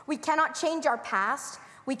 We cannot change our past.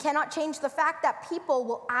 We cannot change the fact that people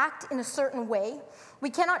will act in a certain way. We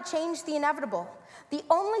cannot change the inevitable. The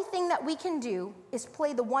only thing that we can do is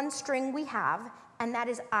play the one string we have, and that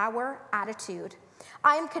is our attitude.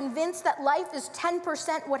 I am convinced that life is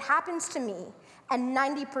 10% what happens to me and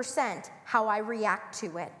 90% how I react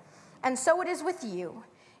to it. And so it is with you.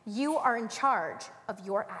 You are in charge of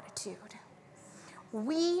your attitude.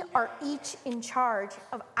 We are each in charge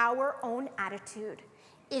of our own attitude.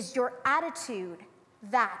 Is your attitude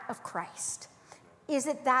that of Christ? Is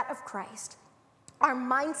it that of Christ? Our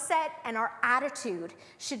mindset and our attitude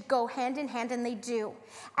should go hand in hand, and they do.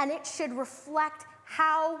 And it should reflect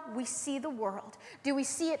how we see the world. Do we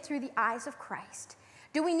see it through the eyes of Christ?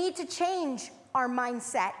 Do we need to change our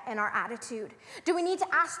mindset and our attitude? Do we need to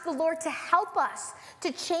ask the Lord to help us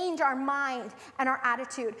to change our mind and our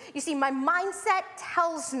attitude? You see, my mindset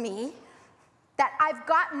tells me that I've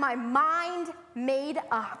got my mind made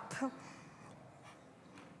up.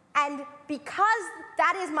 And because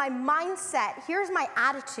that is my mindset, here's my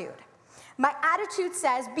attitude. My attitude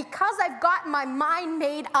says, because I've got my mind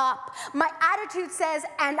made up, my attitude says,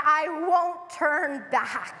 and I won't turn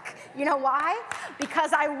back. You know why?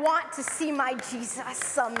 Because I want to see my Jesus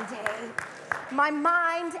someday. My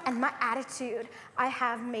mind and my attitude I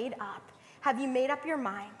have made up. Have you made up your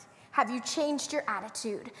mind? Have you changed your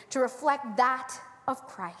attitude to reflect that of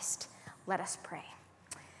Christ? Let us pray.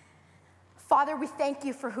 Father, we thank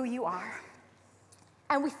you for who you are.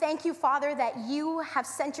 And we thank you, Father, that you have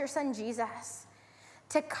sent your son Jesus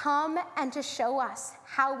to come and to show us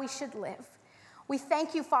how we should live. We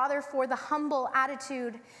thank you, Father, for the humble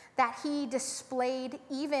attitude that he displayed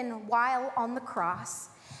even while on the cross.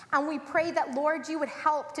 And we pray that, Lord, you would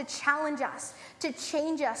help to challenge us, to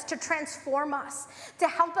change us, to transform us, to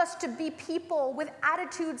help us to be people with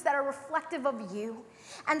attitudes that are reflective of you.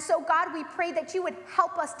 And so, God, we pray that you would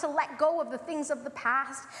help us to let go of the things of the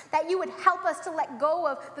past, that you would help us to let go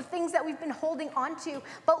of the things that we've been holding on to.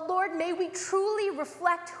 But, Lord, may we truly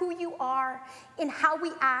reflect who you are in how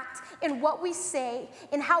we act, in what we say,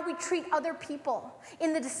 in how we treat other people,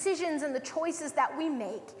 in the decisions and the choices that we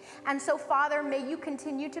make. And so, Father, may you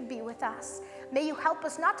continue to be with us. May you help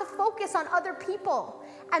us not to focus on other people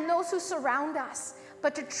and those who surround us,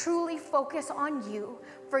 but to truly focus on you,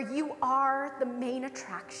 for you are the main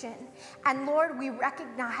attraction. And Lord, we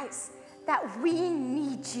recognize that we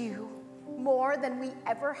need you more than we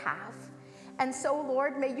ever have. And so,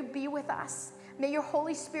 Lord, may you be with us. May your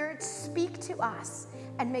Holy Spirit speak to us,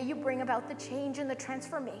 and may you bring about the change and the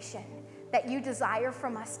transformation that you desire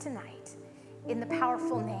from us tonight. In the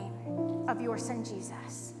powerful name of your son,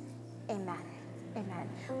 Jesus. Amen. Amen.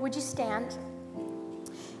 Would you stand?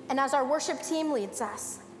 And as our worship team leads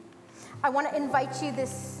us, I want to invite you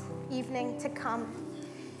this evening to come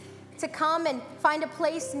and find a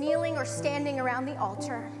place kneeling or standing around the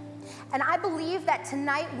altar. And I believe that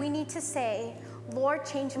tonight we need to say, Lord,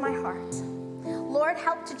 change my heart. Lord,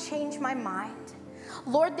 help to change my mind.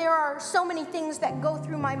 Lord, there are so many things that go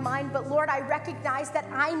through my mind, but Lord, I recognize that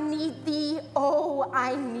I need thee. Oh,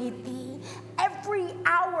 I need thee. Every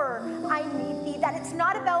hour I need thee. That it's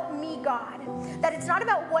not about me, God. That it's not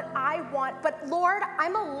about what I want, but Lord,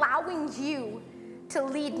 I'm allowing you to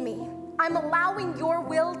lead me. I'm allowing your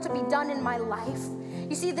will to be done in my life.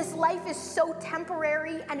 You see, this life is so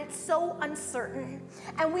temporary and it's so uncertain.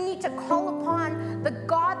 And we need to call upon the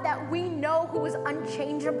God that we know, who is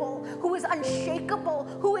unchangeable, who is unshakable,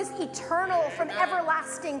 who is eternal from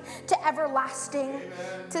everlasting to everlasting,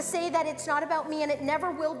 to say that it's not about me and it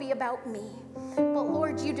never will be about me. But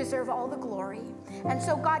Lord, you deserve all the glory. And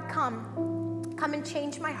so God, come and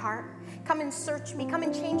change my heart. Come and search me. Come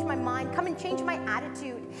and change my mind. Come and change my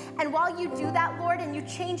attitude. And while you do that, Lord, and you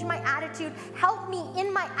change my attitude, help me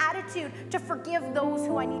in my attitude to forgive those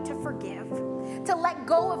who I need to forgive, to let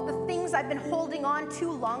go of the things I've been holding on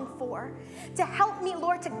too long for, to help me,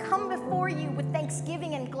 Lord, to come before you with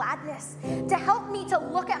thanksgiving and gladness, to help me to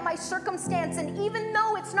look at my circumstance, and even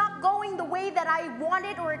though it's not going the way that I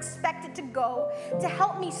wanted or expected to go, to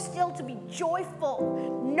help me still to be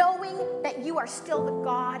joyful, knowing that you are still the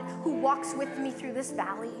God who walks with me through this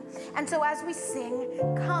valley. And so as we sing,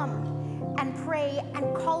 come and pray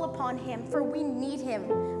and call upon him, for we need him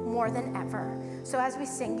more than ever. So as we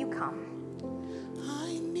sing, you come.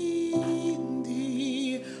 I need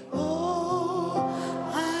thee, oh,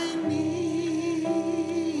 I need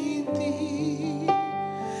thee.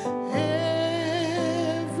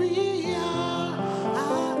 Every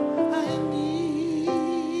hour I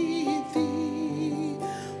need thee.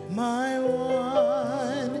 My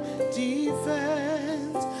one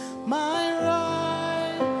defense, my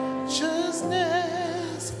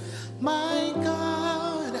righteousness, my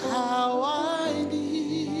God, how I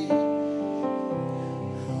need.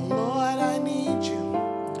 Lord, I need you.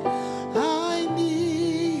 I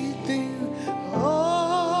need thee.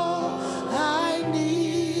 Oh, I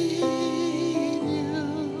need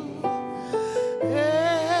you.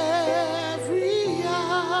 Every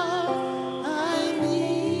hour I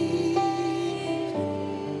need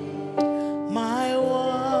my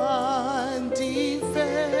one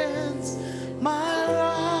defense, my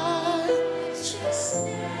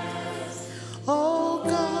righteousness. Oh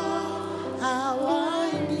God, how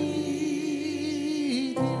I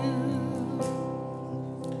need you.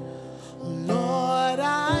 Lord,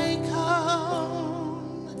 I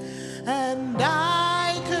come and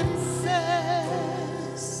I confess,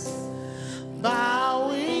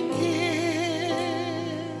 bowing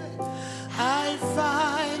here, I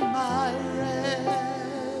find my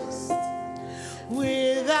rest.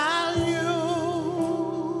 Without you,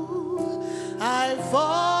 I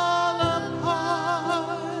fall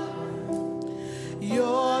apart.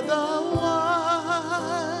 You're the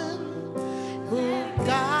one who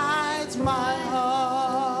guides my heart.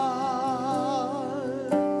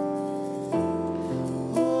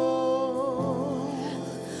 Oh,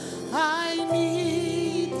 I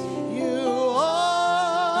need you.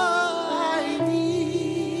 Oh, I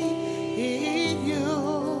need you.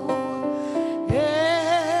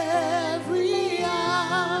 Every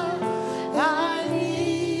hour I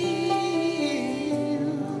need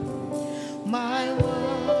you. My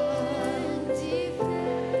one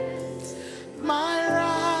defense, my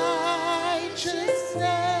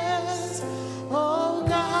righteousness. Oh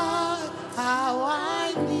God, how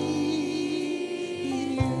I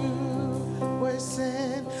need you.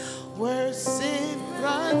 Where sin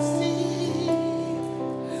runs deep,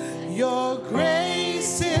 your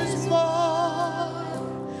grace is more.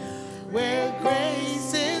 Where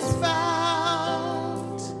grace is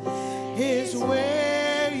found is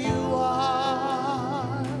where you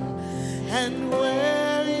are, and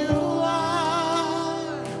where you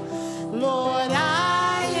are, Lord,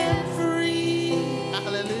 I am free.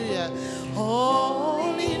 Hallelujah.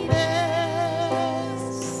 Holiness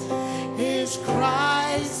is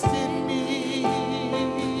Christ in me.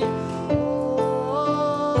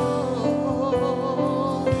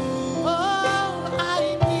 Oh,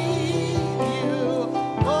 I need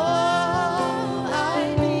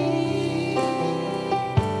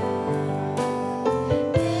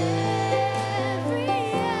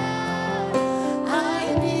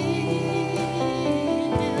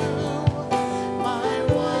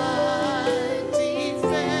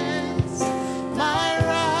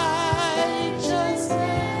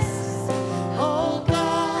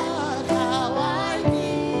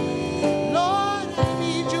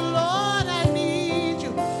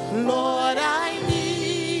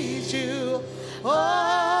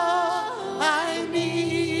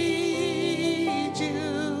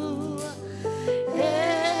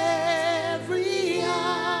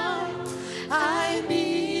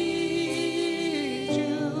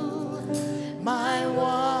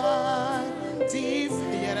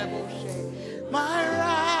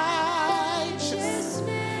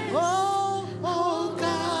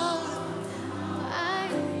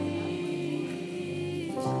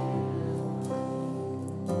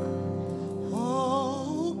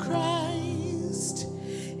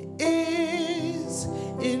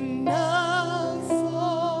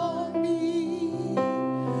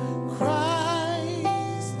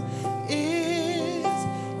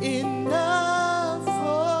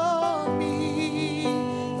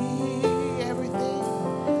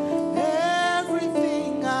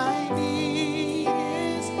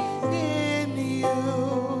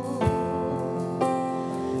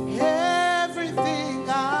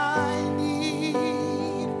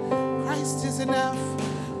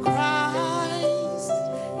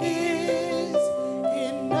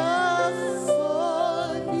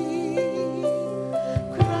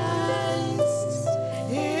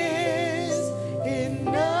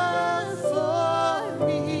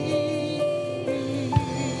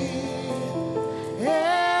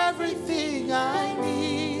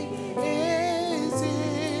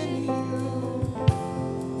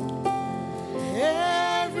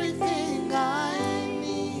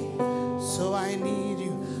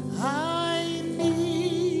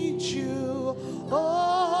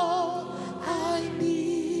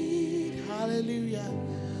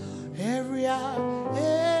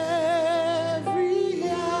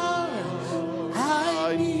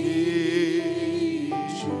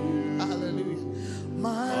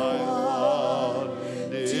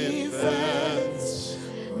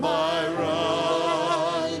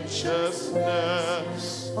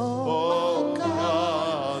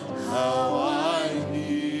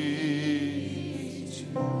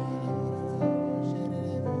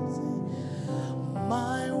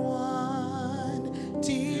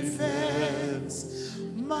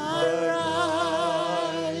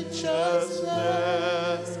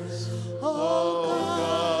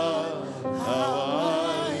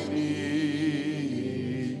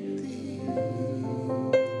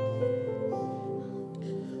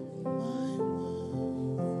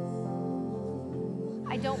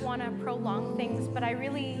want to prolong things, but I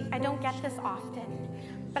don't get this often.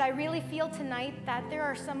 But I really feel tonight that there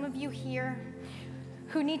are some of you here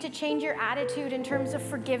who need to change your attitude in terms of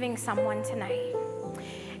forgiving someone tonight.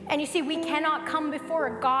 And you see, we cannot come before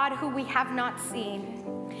a God who we have not seen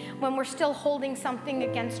when we're still holding something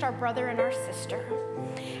against our brother and our sister.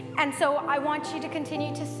 And so I want you to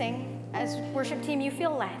continue to sing. As worship team, you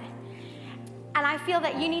feel led. And I feel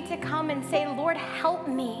that you need to come and say, Lord, help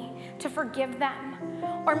me to forgive them.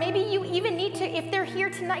 Or maybe you even need to, if they're here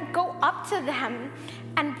tonight, go up to them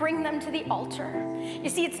and bring them to the altar. You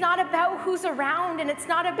see, it's not about who's around, and it's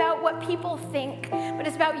not about what people think, but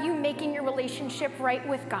it's about you making your relationship right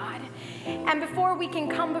with God. And before we can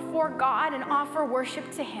come before God and offer worship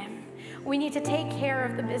to Him, we need to take care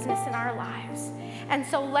of the business in our lives. And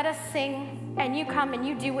so let us sing, and you come and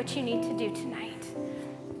you do what you need to do tonight.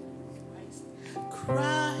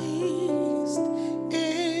 Christ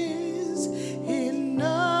is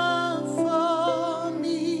enough for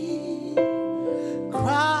me.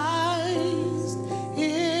 Christ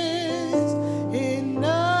is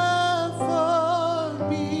enough for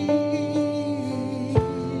me.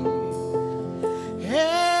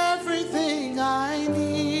 Everything I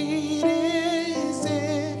need is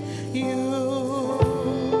in you.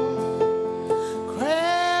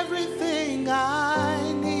 Everything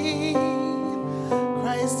I need,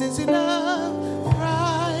 Christ is enough.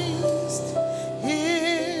 Christ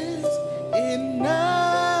is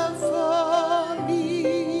enough for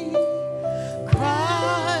me.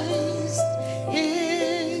 Christ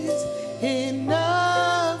is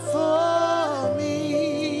enough for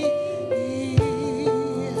me.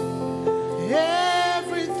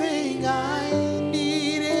 Everything I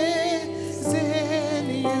need is in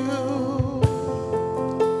you.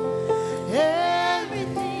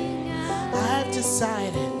 Everything I've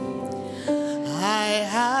decided. I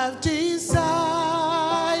have decided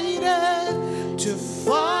to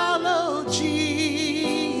follow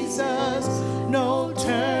Jesus. No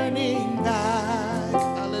turning back.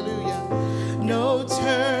 Hallelujah. No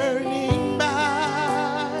turning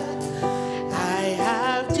back. I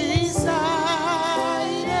have decided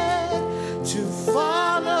to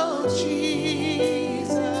follow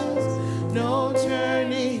Jesus. No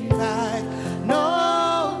turning back.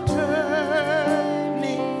 No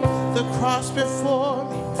turning. The cross before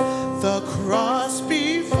me. The cross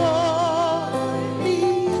before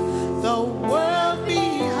me. The world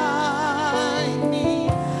behind me.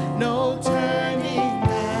 No turning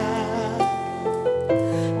back.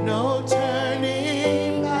 No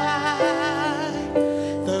turning back.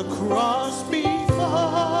 The cross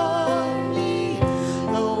before me.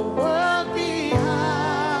 The world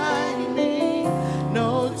behind me.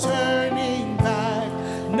 No turning back.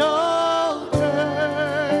 No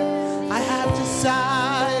turn. I have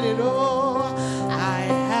decided, oh, I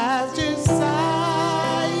have decided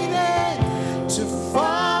to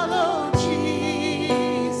follow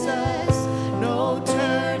Jesus. No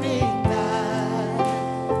turning back.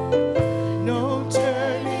 No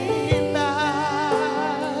turning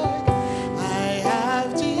back. I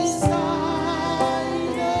have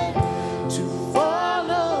decided to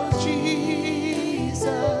follow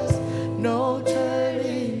Jesus. No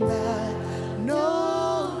turning back.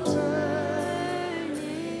 No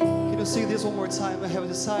turning. Can you sing this one more time? I have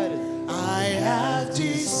decided I have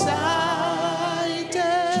decided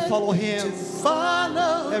to follow Him. to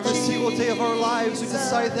follow Every single day of our lives, we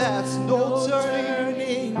decide that. No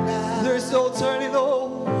turning. back. There's no turning,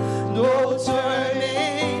 no. No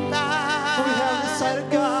turning. back. We have decided,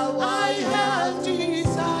 God, I have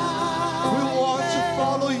decided. we want to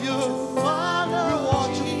follow you. follow We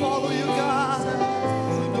want to follow you, God.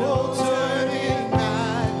 No turning.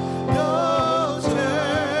 back. No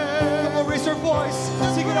turning. Come on, raise your voice.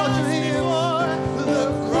 Sing it out to Him. The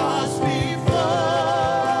cross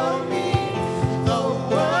before me, the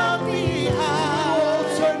world behind. No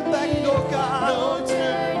turning back, no God. No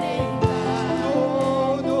turning back. No,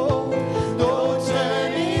 no, no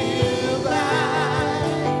Turning back.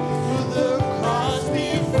 The cross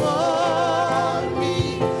before me,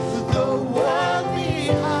 the world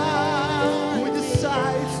behind. We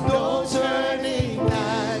decide No turning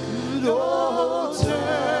back. No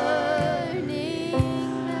turning.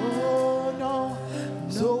 Oh no.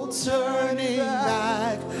 No turning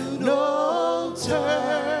back. No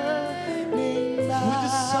turning back. We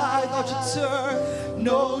decide not to turn.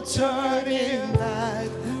 No turning back.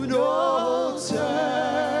 No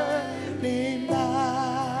turning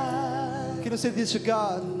back. Can you say this to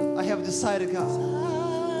God? I have decided, God.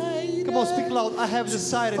 Come on, speak loud. I have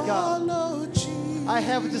decided, God. Follow Jesus. I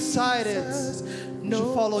have decided to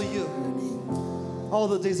follow you all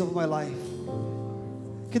the days of my life.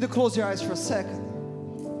 Can you close your eyes for a second?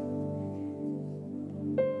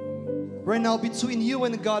 Right now, between you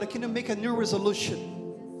and God, can you make a new resolution?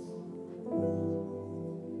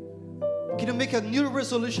 Can you make a new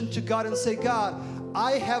resolution to God and say, God,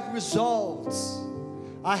 I have resolved,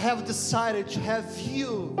 I have decided to have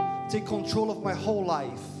you take control of my whole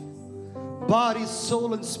life, body,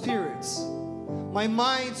 soul, and spirit. My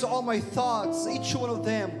mind, all my thoughts, each one of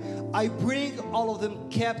them, I bring all of them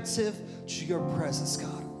captive to your presence,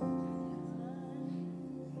 God.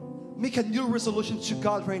 Make a new resolution to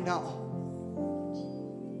God right now.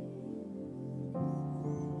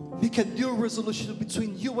 Make a new resolution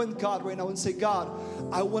between you and God right now and say, God,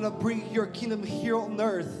 I want to bring your kingdom here on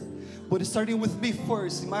earth, but it's starting with me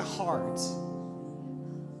first in my heart.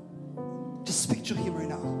 Just speak to Him right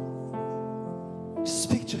now. Just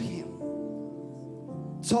speak to Him.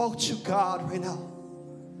 Talk to God right now.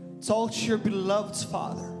 Talk to your beloved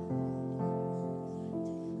Father.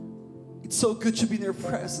 It's so good to be in your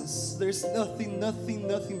presence. There's nothing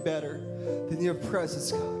better than your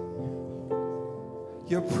presence, God.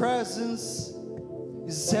 Your presence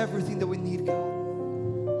is everything that we need, God.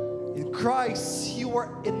 In Christ, you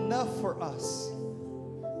are enough for us.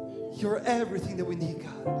 You're everything that we need,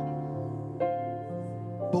 God.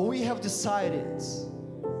 But we have decided,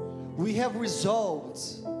 we have resolved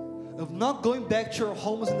of not going back to our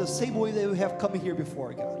homes in the same way that we have come here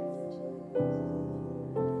before, God.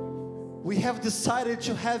 We have decided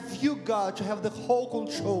to have you, God, to have the whole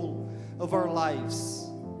control of our lives.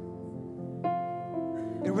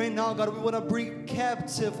 And right now, God, we want to bring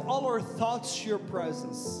captive all our thoughts to your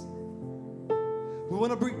presence. We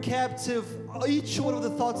want to bring captive each one of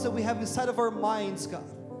the thoughts that we have inside of our minds, God.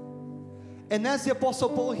 And as the Apostle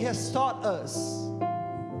Paul, he has taught us,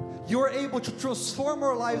 you are able to transform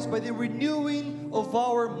our lives by the renewing of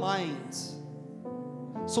our minds.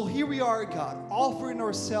 So here we are, God, offering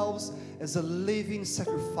ourselves as a living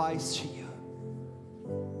sacrifice to you.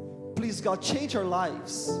 Please, God, change our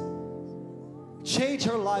lives. Change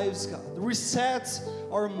our lives, God. Reset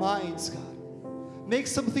our minds, God. Make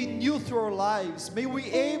something new through our lives. May we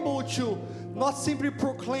be able to not simply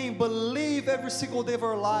proclaim, but live every single day of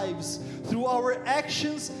our lives through our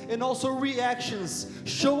actions and also reactions,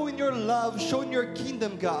 showing your love, showing your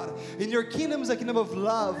kingdom, God. And your kingdom is a kingdom of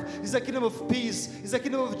love, is a kingdom of peace, is a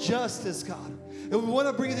kingdom of justice, God. And we want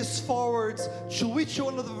to bring this forward to each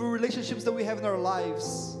one of the relationships that we have in our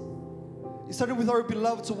lives. It started with our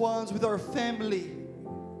beloved ones, with our family,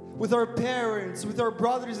 with our parents, with our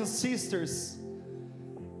brothers and sisters.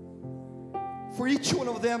 For each one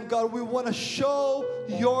of them, God, we want to show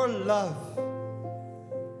your love.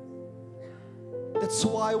 That's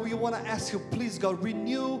why we want to ask you, please, God,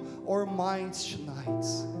 renew our minds tonight.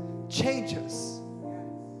 Change us.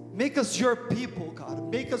 Make us your people,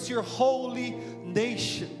 God. Make us your holy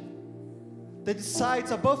nation that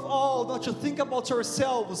decides above all not to think about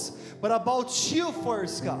ourselves, but about you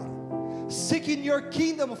first, God. Seeking your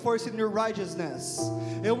kingdom first in your righteousness.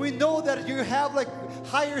 And we know that you have like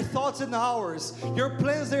higher thoughts than ours. Your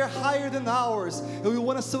plans, they are higher than ours. And we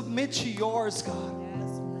want to submit to yours,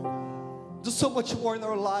 God. Do so much more in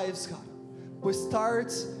our lives, God. We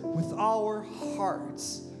start with our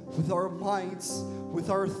hearts, with our minds,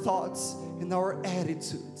 with our thoughts, and our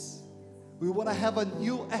attitudes. We want to have a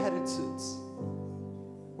new attitude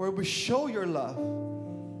where we show your love,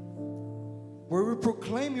 where we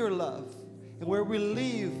proclaim your love, and where we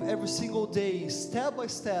live every single day, step by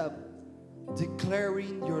step,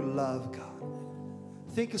 declaring your love, God.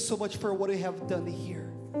 Thank you so much for what you have done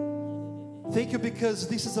here. Thank you because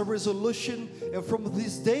this is a resolution, and from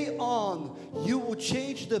this day on, you will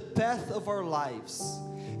change the path of our lives.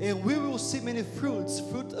 And we will see many fruits,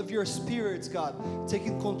 fruit of your Spirit, God,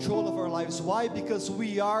 taking control of our lives. Why? Because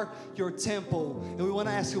we are your temple. And we want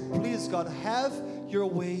to ask you, please, God, have your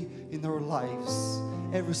way in our lives.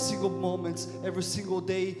 Every single moment, every single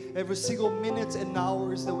day, every single minute and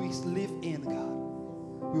hours that we live in, God.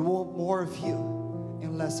 We want more of you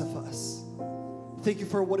and less of us. Thank you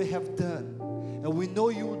for what you have done. And we know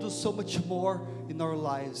you will do so much more in our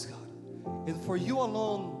lives, God. And for you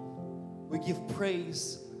alone, we give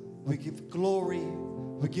praise. We give glory,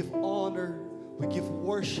 we give honor, we give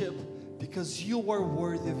worship because you are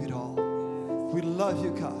worthy of it all. We love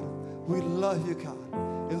you, God. We love you, God.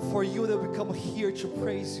 And for you that we come here to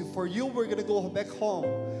praise you, for you we're going to go back home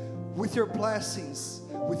with your blessings,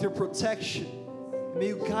 with your protection. May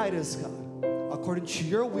you guide us, God, according to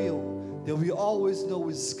your will that we always know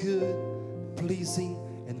is good, pleasing,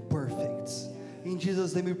 and perfect. In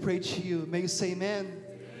Jesus' name we pray to you. May you say amen.